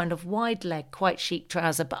 They're a kind of wide leg, quite chic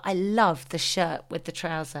trouser. But I love the shirt with the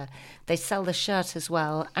trouser. They sell the shirt as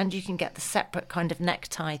well. And you can get the separate kind of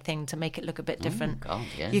necktie thing to make it look a bit different. God,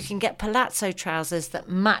 yes. You can get palazzo trousers that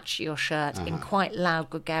match your shirt in quite loud,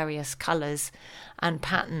 gregarious colours and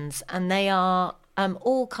patterns. And they are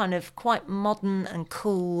all kind of quite modern and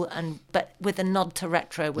cool, but with a nod to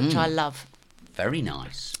retro, which I love. Very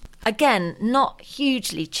nice. Again, not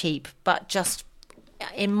hugely cheap, but just,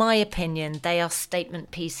 in my opinion, they are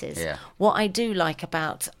statement pieces. Yeah. What I do like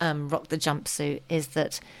about Rock the Jumpsuit is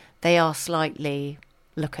that they are slightly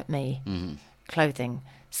look at me clothing.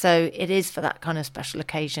 So it is for that kind of special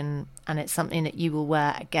occasion, and it's something that you will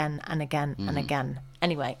wear again and again and again.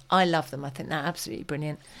 Anyway, I love them. I think they're absolutely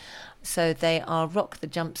brilliant. So they are Rock the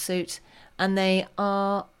Jumpsuit, and they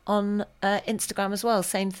are on Instagram as well,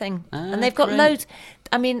 same thing. And they've got loads.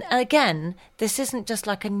 I mean, again, this isn't just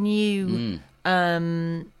like a new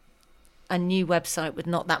website with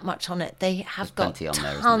not that much on it. They have got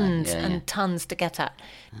tons and tons to get at.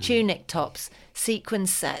 Tunic tops, sequin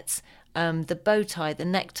sets, the bow tie, the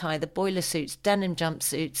necktie, the boiler suits, denim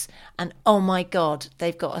jumpsuits, and oh my God,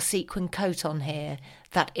 they've got a sequin coat on here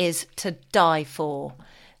that is to die for.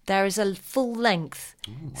 There is a full-length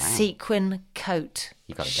sequin coat.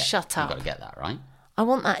 Shut up! You got to get that, right? I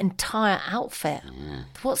want that entire outfit. Yeah.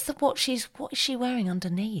 What is she wearing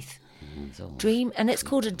underneath? Dream, and it's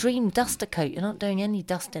called a Dream Duster coat. You're not doing any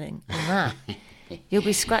dusting on that. You'll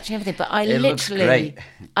be scratching everything. But I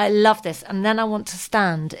love this. And then I want to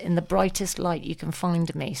stand in the brightest light you can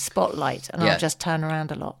find me, spotlight, and I'll just turn around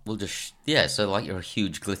a lot. We'll just so like you're a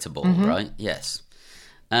huge glitter ball, right? Yes.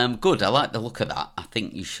 Good. I like the look of that. I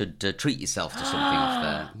think you should treat yourself to something off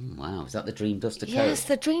there. Wow, is that the Dream Duster coat? Yes,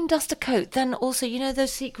 the Dream Duster coat. Then also, you know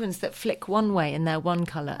those sequins that flick one way and they're one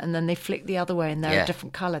colour, and then they flick the other way and they're a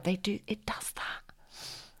different colour. It does that.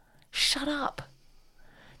 Shut up.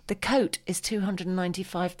 The coat is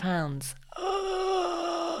 £295.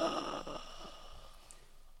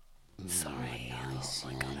 Sorry. Nice. Oh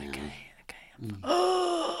my God. Okay.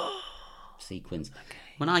 Sequins. Okay.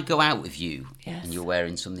 When I go out with you and you're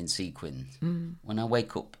wearing something sequins, when I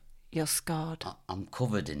wake up, you're scarred. I'm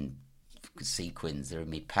covered in sequins. They're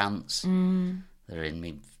in my pants. They're in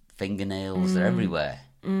my fingernails. They're everywhere.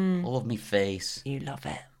 All of my face. You love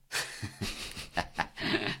it.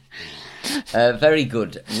 Very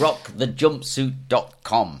good.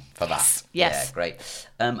 Rockthejumpsuit.com for that. Yes. Yeah, great.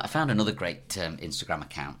 I found another great Instagram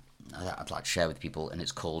account that I'd like to share with people, and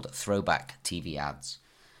it's called Throwback TV Ads.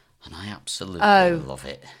 And I absolutely love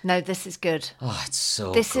it. No, this is good. Oh, it's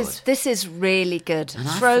so good. This is really good. And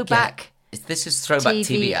this is Throwback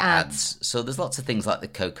TV ads. So there's lots of things like the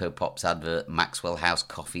Cocoa Pops advert, Maxwell House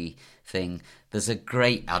coffee thing. There's a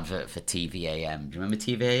great advert for TVAM. Do you remember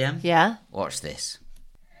TVAM? Yeah. Watch this.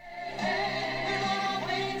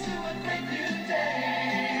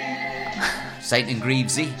 Saint and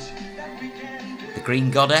Greavesy. The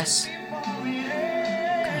Green Goddess.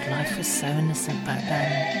 God, life was so innocent back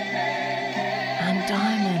then. And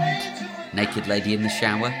Diamond. Naked Lady in the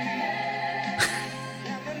Shower.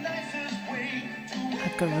 A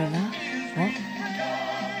gorilla. What?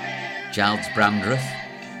 Giles Brandreth.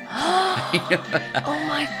 Oh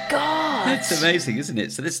my God. It's amazing, isn't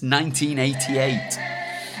it? So this is 1988.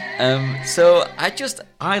 So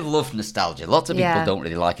I love nostalgia. Lots of people don't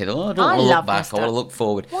really like it. Oh, I don't want to look back. I want to look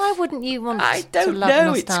forward. Why wouldn't you want to love nostalgia? I don't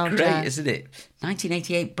know. It's great, isn't it?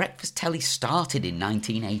 1988. Breakfast telly started in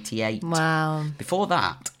 1988. Wow. Before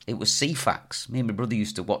that, it was CFAX. Me and my brother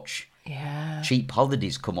used to watch cheap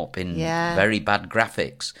holidays come up in very bad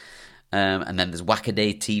graphics. And then there's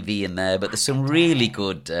Wackaday TV in there, but there's some really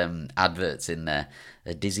good adverts in there.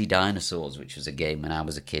 Dizzy Dinosaurs, which was a game when I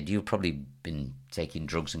was a kid. You've probably been taking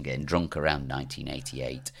drugs and getting drunk around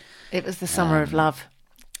 1988. It was the summer of love.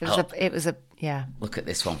 It was a yeah. Look at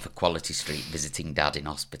this one for Quality Street, visiting Dad in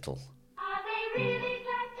hospital. Are they really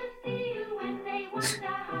glad to see you when they wonder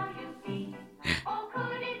how you've been? Or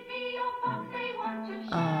could it be your box they want to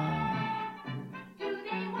share? Do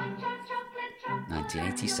they want your chocolate?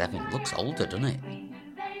 1987. Looks older, doesn't it?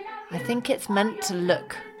 I think it's meant to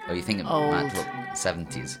look. Oh, you think it old. might look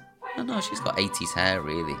 70s? Oh, no, she's got 80s hair,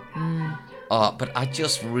 really. Oh, but I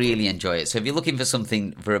just really enjoy it. So if you're looking for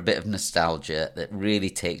something for a bit of nostalgia that really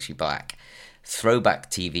takes you back,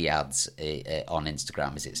 Throwback TV Ads on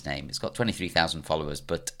Instagram is its name. It's got 23,000 followers,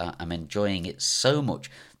 but I'm enjoying it so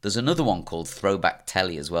much. There's another one called Throwback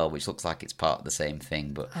Telly as well, which looks like it's part of the same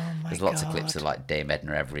thing, but there's lots of clips of like Dame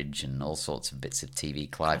Edna Everage and all sorts of bits of TV.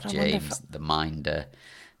 Clive James, The Minder,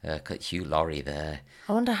 got Hugh Laurie there.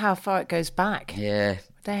 I wonder how far it goes back. Yeah.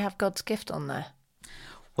 They have God's Gift on there.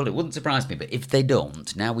 Well, it wouldn't surprise me, but if they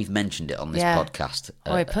don't, now we've mentioned it on this podcast.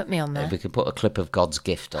 Put me on there. We could put a clip of God's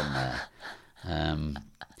Gift on there.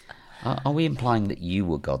 Are we implying that you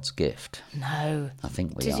were God's gift? No. I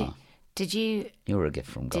think we are. Did you? You were a gift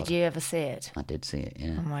from God. Did you ever see it? I did see it,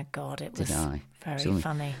 yeah. Oh my God, it was very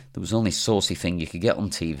funny. There was the only saucy thing you could get on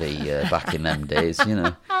TV back in them days, you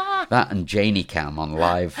know. That and Janie Cam on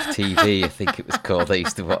live TV, I think it was called. I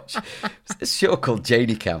used to watch. It's a show called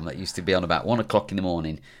Janie Cam that used to be on about 1 o'clock in the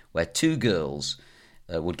morning, where two girls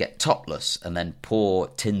would get topless and then pour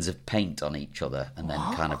tins of paint on each other and then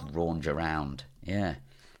kind of raunge around. Yeah.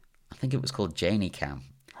 I think it was called Janie Cam.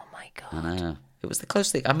 Oh my God. I know. It was the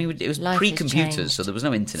closest thing. I mean, it was Life pre-computers, so there was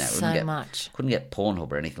no internet. Couldn't get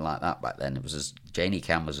Pornhub or anything like that back then. It was Janie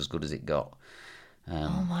Cam was as good as it got.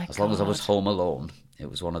 As long as I was home alone, it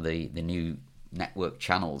was one of the new network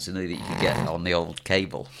channels, you know, that you could get on the old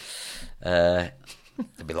cable. There'd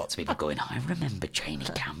be lots of people going, "Oh, I remember Janie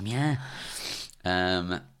Cam, yeah."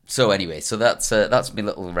 So anyway, so that's my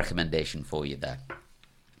little recommendation for you there.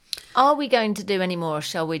 Are we going to do any more, or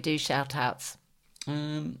shall we do shout-outs?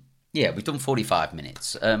 Yeah, we've done 45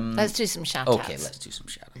 minutes. Let's do some shout-outs. Okay, let's do some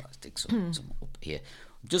shout-outs. Let's dig some up here.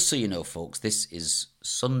 Just so you know, folks, this is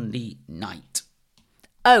Sunday night.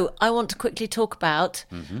 Oh, I want to quickly talk about,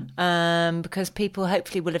 because people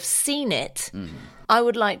hopefully will have seen it, I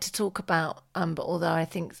would like to talk about, but although I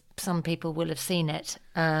think some people will have seen it,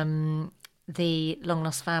 the Long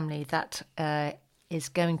Lost Family that is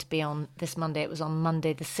going to be on this Monday. It was on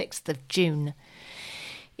Monday the 6th of June.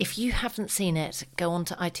 If you haven't seen it, go on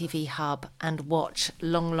to ITV Hub and watch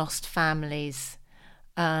Long Lost Families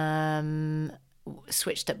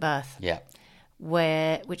Switched at Birth. Yeah.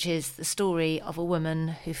 Which is the story of a woman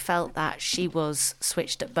who felt that she was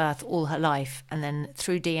switched at birth all her life, and then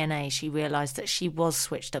through DNA she realised that she was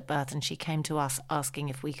switched at birth, and she came to us asking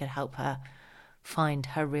if we could help her find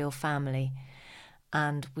her real family.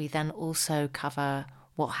 And we then also cover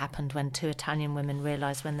what happened when two Italian women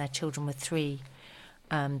realised when their children were 3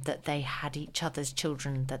 that they had each other's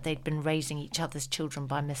children, that they'd been raising each other's children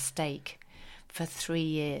by mistake for 3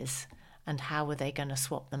 years, and how were they going to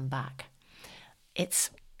swap them back? It's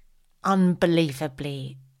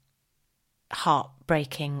unbelievably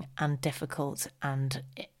heartbreaking and difficult and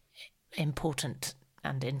important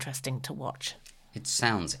and interesting to watch. It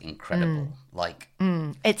sounds incredible. Like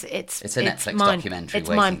it's a Netflix documentary. It's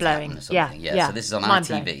mind blowing. Yeah. So this is on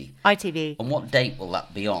ITV. ITV. On what date will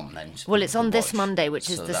that be on then? Well, it's on this Monday, which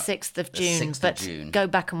is the 6th of June. But go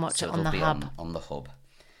back and watch it on the Hub. On the Hub.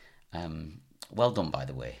 Well done, by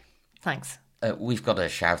the way. Thanks. We've got a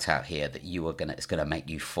shout out here that it's gonna make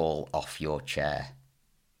you fall off your chair.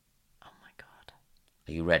 Oh my God.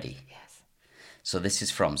 Are you ready? Yes. So this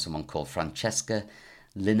is from someone called Francesca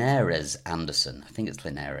Linares Anderson. I think it's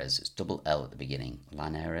Linares. It's double L at the beginning.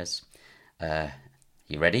 Linares.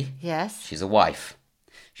 You ready? Yes. She's a wife.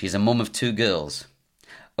 She's a mum of 2 girls.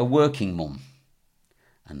 A working mum.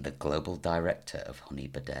 And the global director of Honey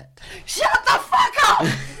Birdette. Shut the fuck up!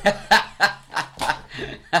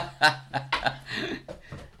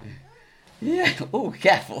 Yeah. Oh,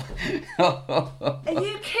 careful. Are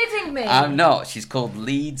you kidding me? I'm not. She's called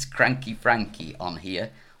Leeds Cranky Frankie on here.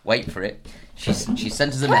 Wait for it. She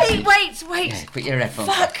sent us a message. Wait. Yeah, put your headphones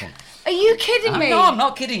Fuck. back. Are you kidding me? No, I'm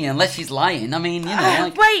not kidding you, unless she's lying. I mean, you know,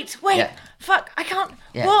 like... Wait. Yeah. Fuck, I can't...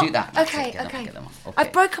 Yeah, what? do that. Okay. Get them off. Okay.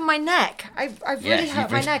 I've broken my neck. I've really hurt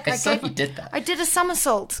my neck. I saw you did that. I did a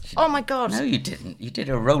somersault. Oh my God. No, you didn't. You did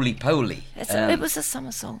a roly-poly. It was a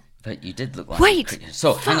somersault. But you did look like... Wait!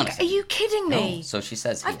 So, hang on a Fuck, are second. you kidding me? No, so she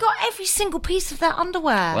says... I've here- got every single piece of that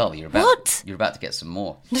underwear. Well, you're about... What? You're about to get some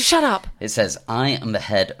more. No, shut up. It says, I am the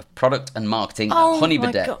head of product and marketing Oh at Honey my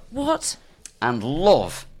Bidet. God. What? And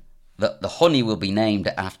love that the honey will be named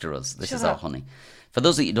after us. This is our honey. For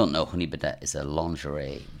those of you who don't know, Honey Bidet is a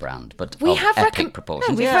lingerie brand, but We of have epic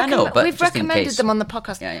proportions. we've, I know, but we've just in recommended case. them on the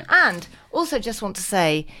podcast. Yeah. And also just want to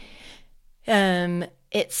say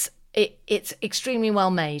it's extremely well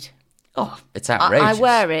made. Oh, it's outrageous. I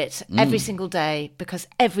wear it every single day because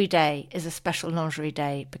every day is a special lingerie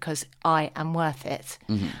day because I am worth it.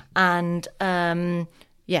 Mm-hmm. And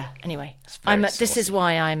anyway, very this saucy. is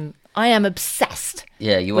why I am obsessed.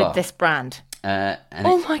 Yeah, you with are. this brand. And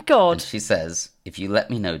My God! And she says, if you let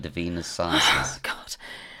me know Davina's sizes, God,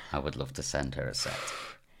 I would love to send her a set.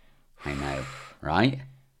 I know, right?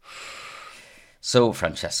 So,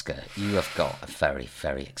 Francesca, you have got a very,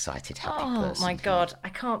 very excited, happy person. Oh my God, I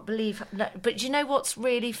can't believe. But do you know what's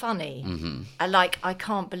really funny? Mm-hmm. I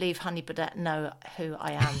can't believe Honey Bidet know who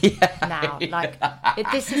I am now.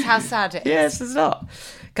 This is how sad it is. Yes, it's not.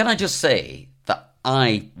 Can I just say that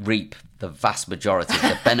I reap the vast majority of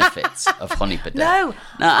the benefits of Honey Bidet? No,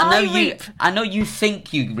 I know you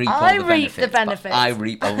think you reap all the benefits. the benefits. But I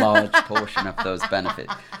reap a large portion of those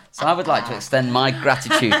benefits. So I would like to extend my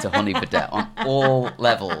gratitude to Honey Bidet on all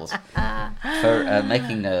levels for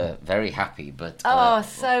making her very happy, but so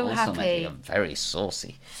also happy. making her very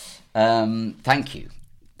saucy. Thank you.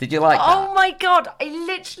 Did you like that? Oh my God, I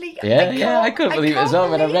literally. I couldn't believe it as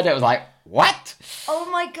well. When I read it, I was like, what? Oh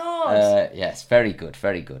my God. Yes, very good,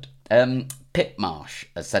 very good. Pip Marsh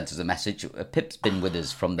has sent us a message. Pip's been with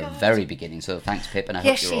us from the very beginning, so thanks, Pip, and I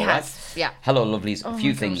Yes, hope she you're all has. right. Yeah. Hello, lovelies. A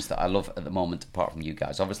few things that I love at the moment, apart from you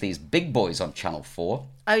guys. Obviously, is Big Boys on Channel 4.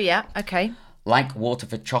 Oh yeah. Okay. Like Water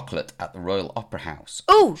for Chocolate at the Royal Opera House.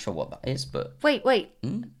 Ooh. Not sure what that is, but Wait.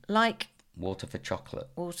 Like Water for Chocolate.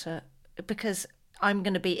 water, because I'm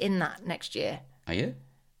going to be in that next year Are you?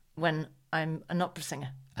 when I'm an opera singer.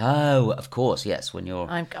 Oh, of course, yes. When you're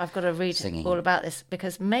I've got to read singing. all about this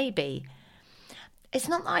because maybe it's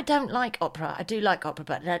not that I don't like opera. I do like opera,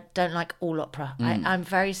 but I don't like all opera. I'm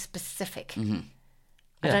very specific. Mm-hmm.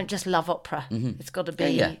 I don't just love opera. It's got to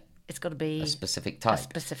be. Yeah. It's got to be a specific type.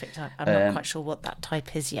 I'm not quite sure what that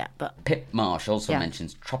type is yet, but Pip Marsh also Yeah.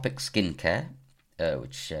 mentions Tropic Skincare,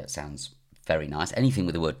 which sounds very nice. Anything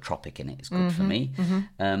with the word tropic in it is good for me.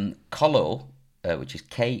 Collo, which is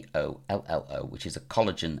Kollo, which is a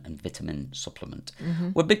collagen and vitamin supplement.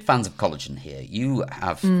 We're big fans of collagen here. You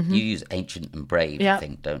have you use Ancient and Brave, Yeah. I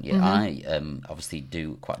think, don't you? I obviously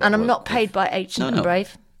do quite a lot and of I'm work not paid with- by Ancient No. and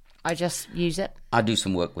Brave. I just use it. I do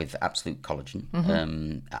some work with Absolute Collagen.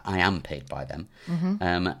 I am paid by them,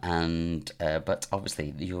 but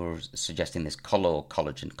obviously you're suggesting this Collo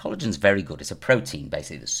collagen. Collagen's very good. It's a protein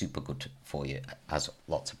basically that's super good for you, as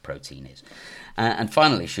lots of protein is. And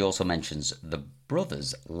finally, she also mentions the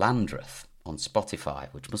Brothers Landreth on Spotify,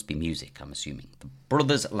 which must be music, I'm assuming. The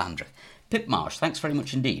Brothers Landreth. Pip Marsh, thanks very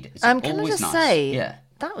much indeed. It's Can I always just nice. say, Yeah.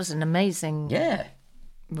 that was an amazing Yeah.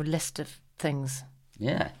 list of things.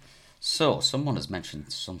 Yeah. So, someone has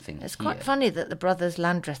mentioned something It's here. quite funny that the brothers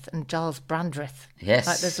Landreth and Giles Brandreth. Yes,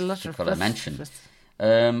 like there's a lot you've of got to mention.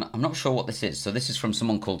 I'm not sure what this is. So this is from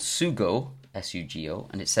someone called Sugo, S-U-G-O,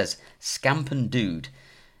 and it says, Scamp and Dude,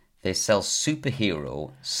 they sell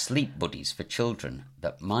superhero sleep buddies for children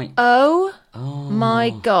that might... Oh my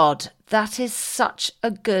God, that is such a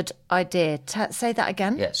good idea. Say that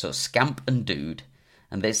again. Yeah, so Scamp and Dude,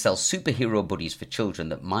 and they sell superhero buddies for children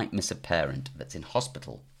that might miss a parent that's in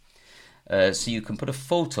hospital. So you can put a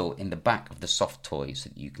photo in the back of the soft toys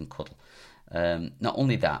that you can cuddle. Not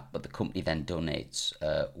only that, but the company then donates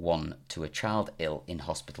one to a child ill in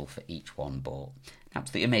hospital for each one bought.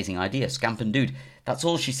 Absolutely amazing idea, Scamp and Dude. That's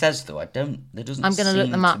all she says, though. There doesn't I'm gonna seem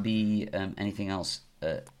look them to up. be anything else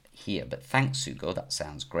here. But thanks, Sugo. That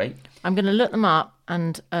sounds great. I'm going to look them up,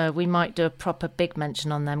 and we might do a proper big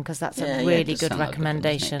mention on them because that's Yeah, a it really does good sound like a good one, doesn't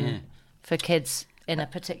it? recommendation Yeah. for kids in a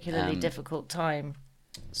particularly difficult time.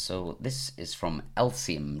 So this is from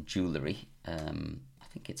Elsium Jewellery. I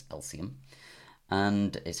think it's Elsium.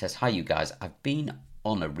 And it says, hi, you guys. I've been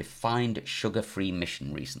on a refined sugar-free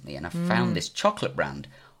mission recently, and I found this chocolate brand.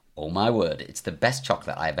 Oh, my word. It's the best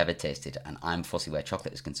chocolate I have ever tasted, and I'm fussy where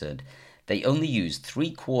chocolate is concerned. They only use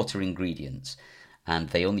 3/4 ingredients, and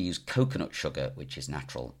they only use coconut sugar, which is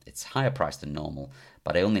natural. It's higher priced than normal,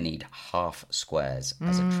 but I only need half squares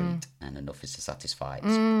as a treat, and enough is to satisfy.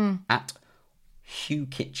 It's at Hugh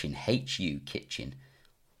Kitchen, H-U Kitchen,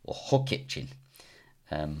 or Hu Kitchen.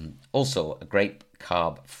 Also, a great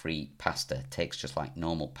carb-free pasta. Tastes just like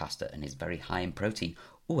normal pasta and is very high in protein.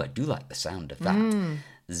 Oh, I do like the sound of that.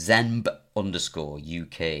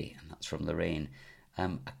 Zemb_UK, and that's from Lorraine.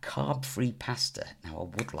 A carb-free pasta. Now, I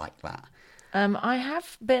would like that. I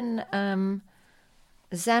have been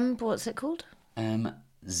Zemb. What's it called? Zenb,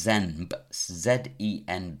 ZENB_UK.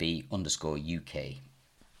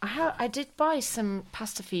 I did buy some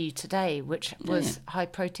pasta for you today, which was high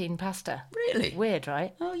protein pasta. Really? Weird,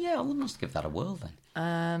 right? Oh yeah, I must give that a whirl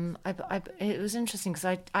then. It was interesting because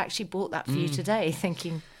I actually bought that for you today,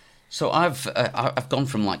 thinking. So I've gone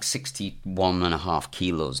from like 61.5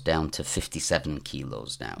 kilos down to 57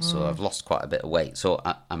 kilos now. So I've lost quite a bit of weight. So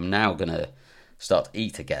I'm now gonna start to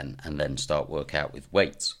eat again and then start work out with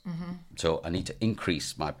weights. So I need to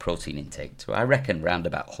increase my protein intake to, I reckon, around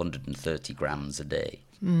about 130 grams a day,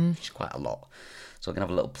 which is quite a lot. So I'm going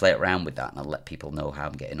to have a little play around with that, and I'll let people know how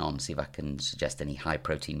I'm getting on, see if I can suggest any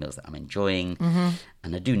high-protein meals that I'm enjoying.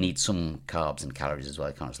 And I do need some carbs and calories as well.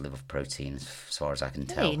 I can't just live off protein as far as I can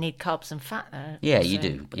tell. Yeah, you need carbs and fat, though. Yeah, It's you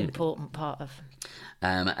an do. important part of...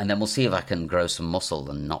 And then we'll see if I can grow some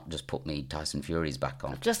muscle and not just put me Tyson Furies back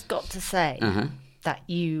on. I've just got to say that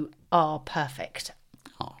you are perfect.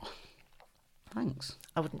 Oh, thanks.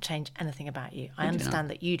 I wouldn't change anything about you. I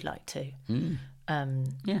understand that you'd like to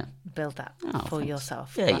build that for thanks.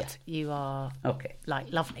 yourself. Yeah, but you are Okay.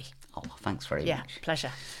 like lovely. Oh, thanks very Yeah, much.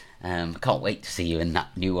 pleasure. Can't wait to see you in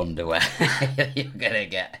that new underwear you're going to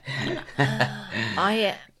get.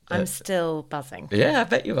 I'm still buzzing. Yeah, I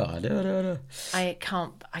bet you are. No. I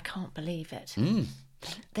can't believe it.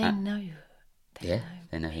 They know. They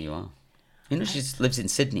know who you are. You know, she lives in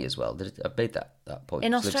Sydney as well. I made that point.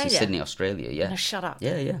 In She lives Australia? in Sydney, Australia, yeah. No, shut up.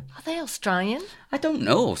 Yeah. Are they Australian? I don't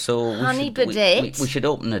know, so Honey we Badette. should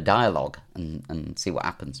open a dialogue and see what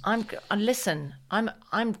happens. Listen. I'm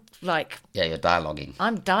like Yeah, you're dialoguing.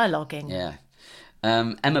 I'm dialoguing. Yeah.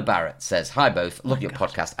 Emma Barrett says, "Hi both, love your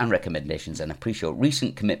podcast and recommendations and appreciate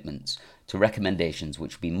recent commitments to recommendations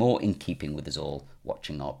which will be more in keeping with us all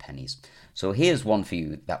watching our pennies. So here's one for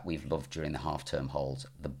you that we've loved during the half-term hold.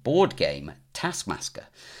 The board game Taskmaster.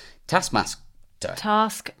 Taskmaster.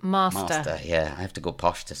 Master, yeah, I have to go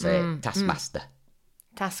posh to say it. Taskmaster.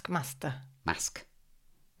 Taskmaster.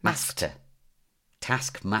 Master.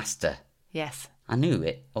 Taskmaster. Yes. I knew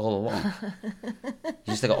it all along. You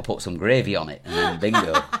just got to put some gravy on it and then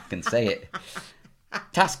bingo, you can say it.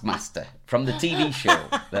 Taskmaster, from the TV show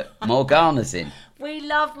that Morgana's in. We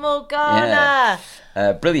love Morgana.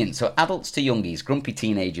 Yeah. Brilliant. So adults to youngies, grumpy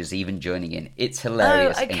teenagers even joining in. It's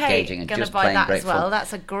hilarious, engaging, and Gonna just buy plain that great as well. fun.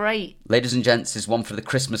 That's a great... Ladies and gents, is one for the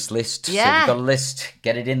Christmas list. Yeah. So we've got a list.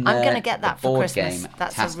 Get it in there. I'm going to get that The for board Christmas. game,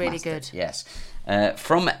 That's a really Taskmaster. good... Yes.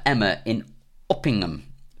 From Emma in Uppingham,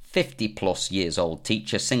 50-plus years old,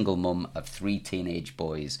 teacher, single mum of 3 teenage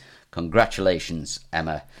boys. Congratulations,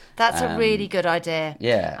 Emma. That's a really good idea.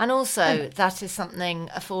 Yeah. And also, that is something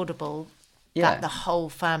affordable that the whole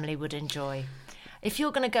family would enjoy. If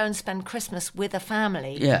you're going to go and spend Christmas with a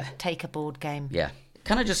family, take a board game. Yeah.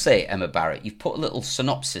 Can I just say, Emma Barrett, you've put a little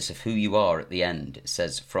synopsis of who you are at the end. It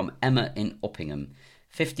says, from Emma in Uppingham,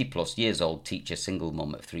 50-plus years old, teacher, single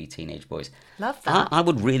mum of 3 teenage boys. Love that. I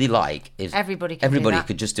would really like if everybody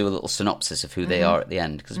could just do a little synopsis of who they are at the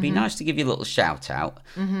end, because it'd be nice to give you a little shout out,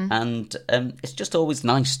 and it's just always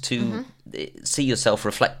nice to see yourself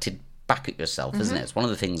reflected back at yourself, isn't it? It's one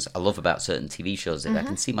of the things I love about certain TV shows, that I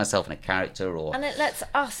can see myself in a character, or and it lets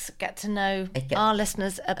us get to know our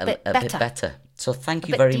listeners a bit better. So thank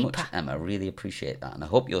you very much, Emma. I really appreciate that, and I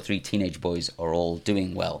hope your 3 teenage boys are all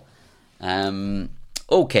doing well.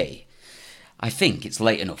 Okay, I think it's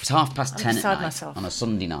late enough. It's 10:30 at night on a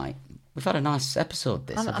Sunday night. We've had a nice episode,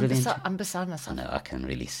 this. I'm beside myself. I know, I can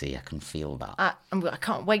really see, I can feel that. I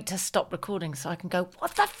can't wait to stop recording so I can go,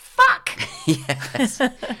 what the fuck? Yes.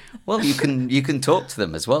 Well, you can talk to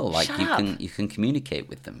them as well. Like Shut you up. can communicate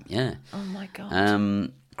with them. Yeah. Oh my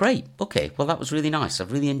God. Great. Okay. Well, that was really nice.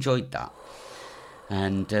 I've really enjoyed that.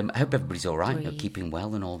 And I hope everybody's all right. You're keeping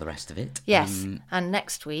well and all the rest of it. Yes. And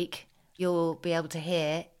next week, you'll be able to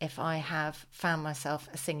hear if I have found myself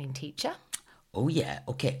a singing teacher. Oh, yeah.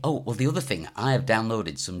 Okay. Oh, well, the other thing, I have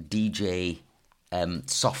downloaded some DJ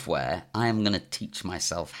software. I am going to teach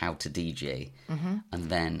myself how to DJ. And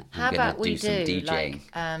then I'm going to do some DJing.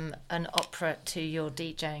 Like, an opera to your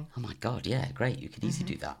DJing? Oh, my God. Yeah, great. You could easily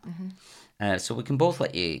do that. So we can both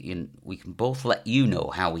let you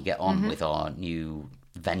know how we get on with our new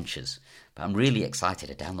ventures. But I'm really excited.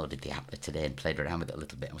 I downloaded the app today and played around with it a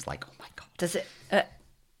little bit. I was like, oh, my God. Does it...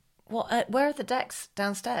 where are the decks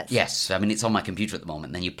downstairs? Yes, I mean, it's on my computer at the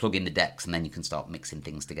moment. Then you plug in the decks and then you can start mixing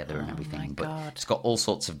things together and everything. My but God. it's got all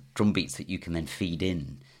sorts of drum beats that you can then feed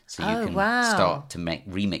in. So you can wow. start to make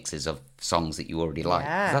remixes of songs that you already like.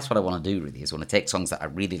 'Cause that's what I want to do, really, is I want to take songs that I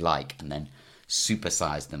really like and then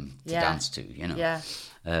supersize them to dance to, you know. Yeah.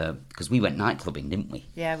 Because we went nightclubbing, didn't we?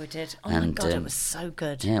 Yeah, we did. Oh my God, it was so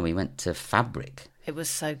good. Yeah, we went to Fabric. It was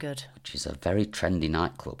so good. Which is a very trendy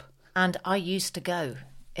nightclub. And I used to go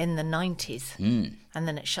in the 90s, and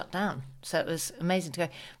then it shut down. So it was amazing to go.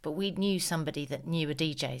 But we knew somebody that knew a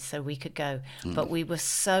DJ, so we could go. But we were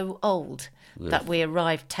so old that we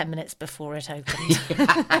arrived 10 minutes before it opened.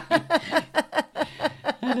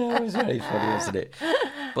 I know, it was very funny, wasn't it?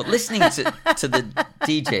 But listening to the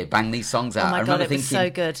DJ bang these songs out, Oh my I remember God, it thinking... was so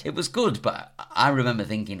good. It was good, but I remember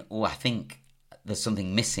thinking, I think there's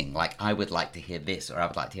something missing. Like, I would like to hear this, or I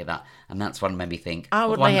would like to hear that. And that's what made me think...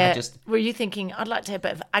 Were you thinking, I'd like to hear a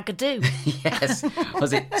bit of Agadoo? Yes.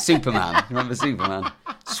 Was it Superman? You remember Superman?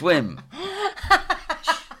 Swim.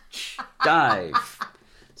 Dive.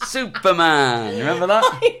 Superman. You remember that?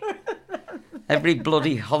 Every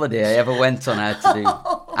bloody holiday I ever went on, I had to do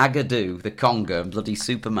Agadoo, the conga, and bloody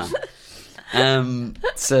Superman.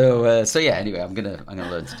 So yeah. Anyway, I'm gonna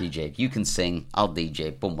learn to DJ. You can sing, I'll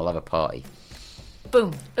DJ. Boom, we'll have a party.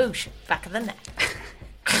 Boom, oosh, back of the neck.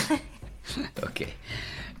 Okay.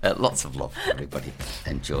 Lots of love, everybody.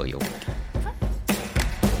 Enjoy your week.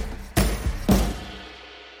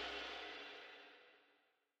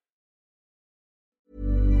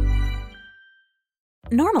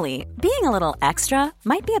 Normally, being a little extra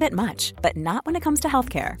might be a bit much, but not when it comes to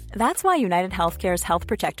healthcare. That's why United Healthcare's Health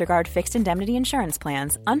Protector Guard fixed indemnity insurance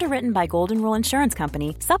plans, underwritten by Golden Rule Insurance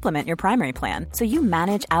Company, supplement your primary plan so you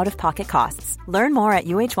manage out-of-pocket costs. Learn more at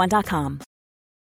UH1.com.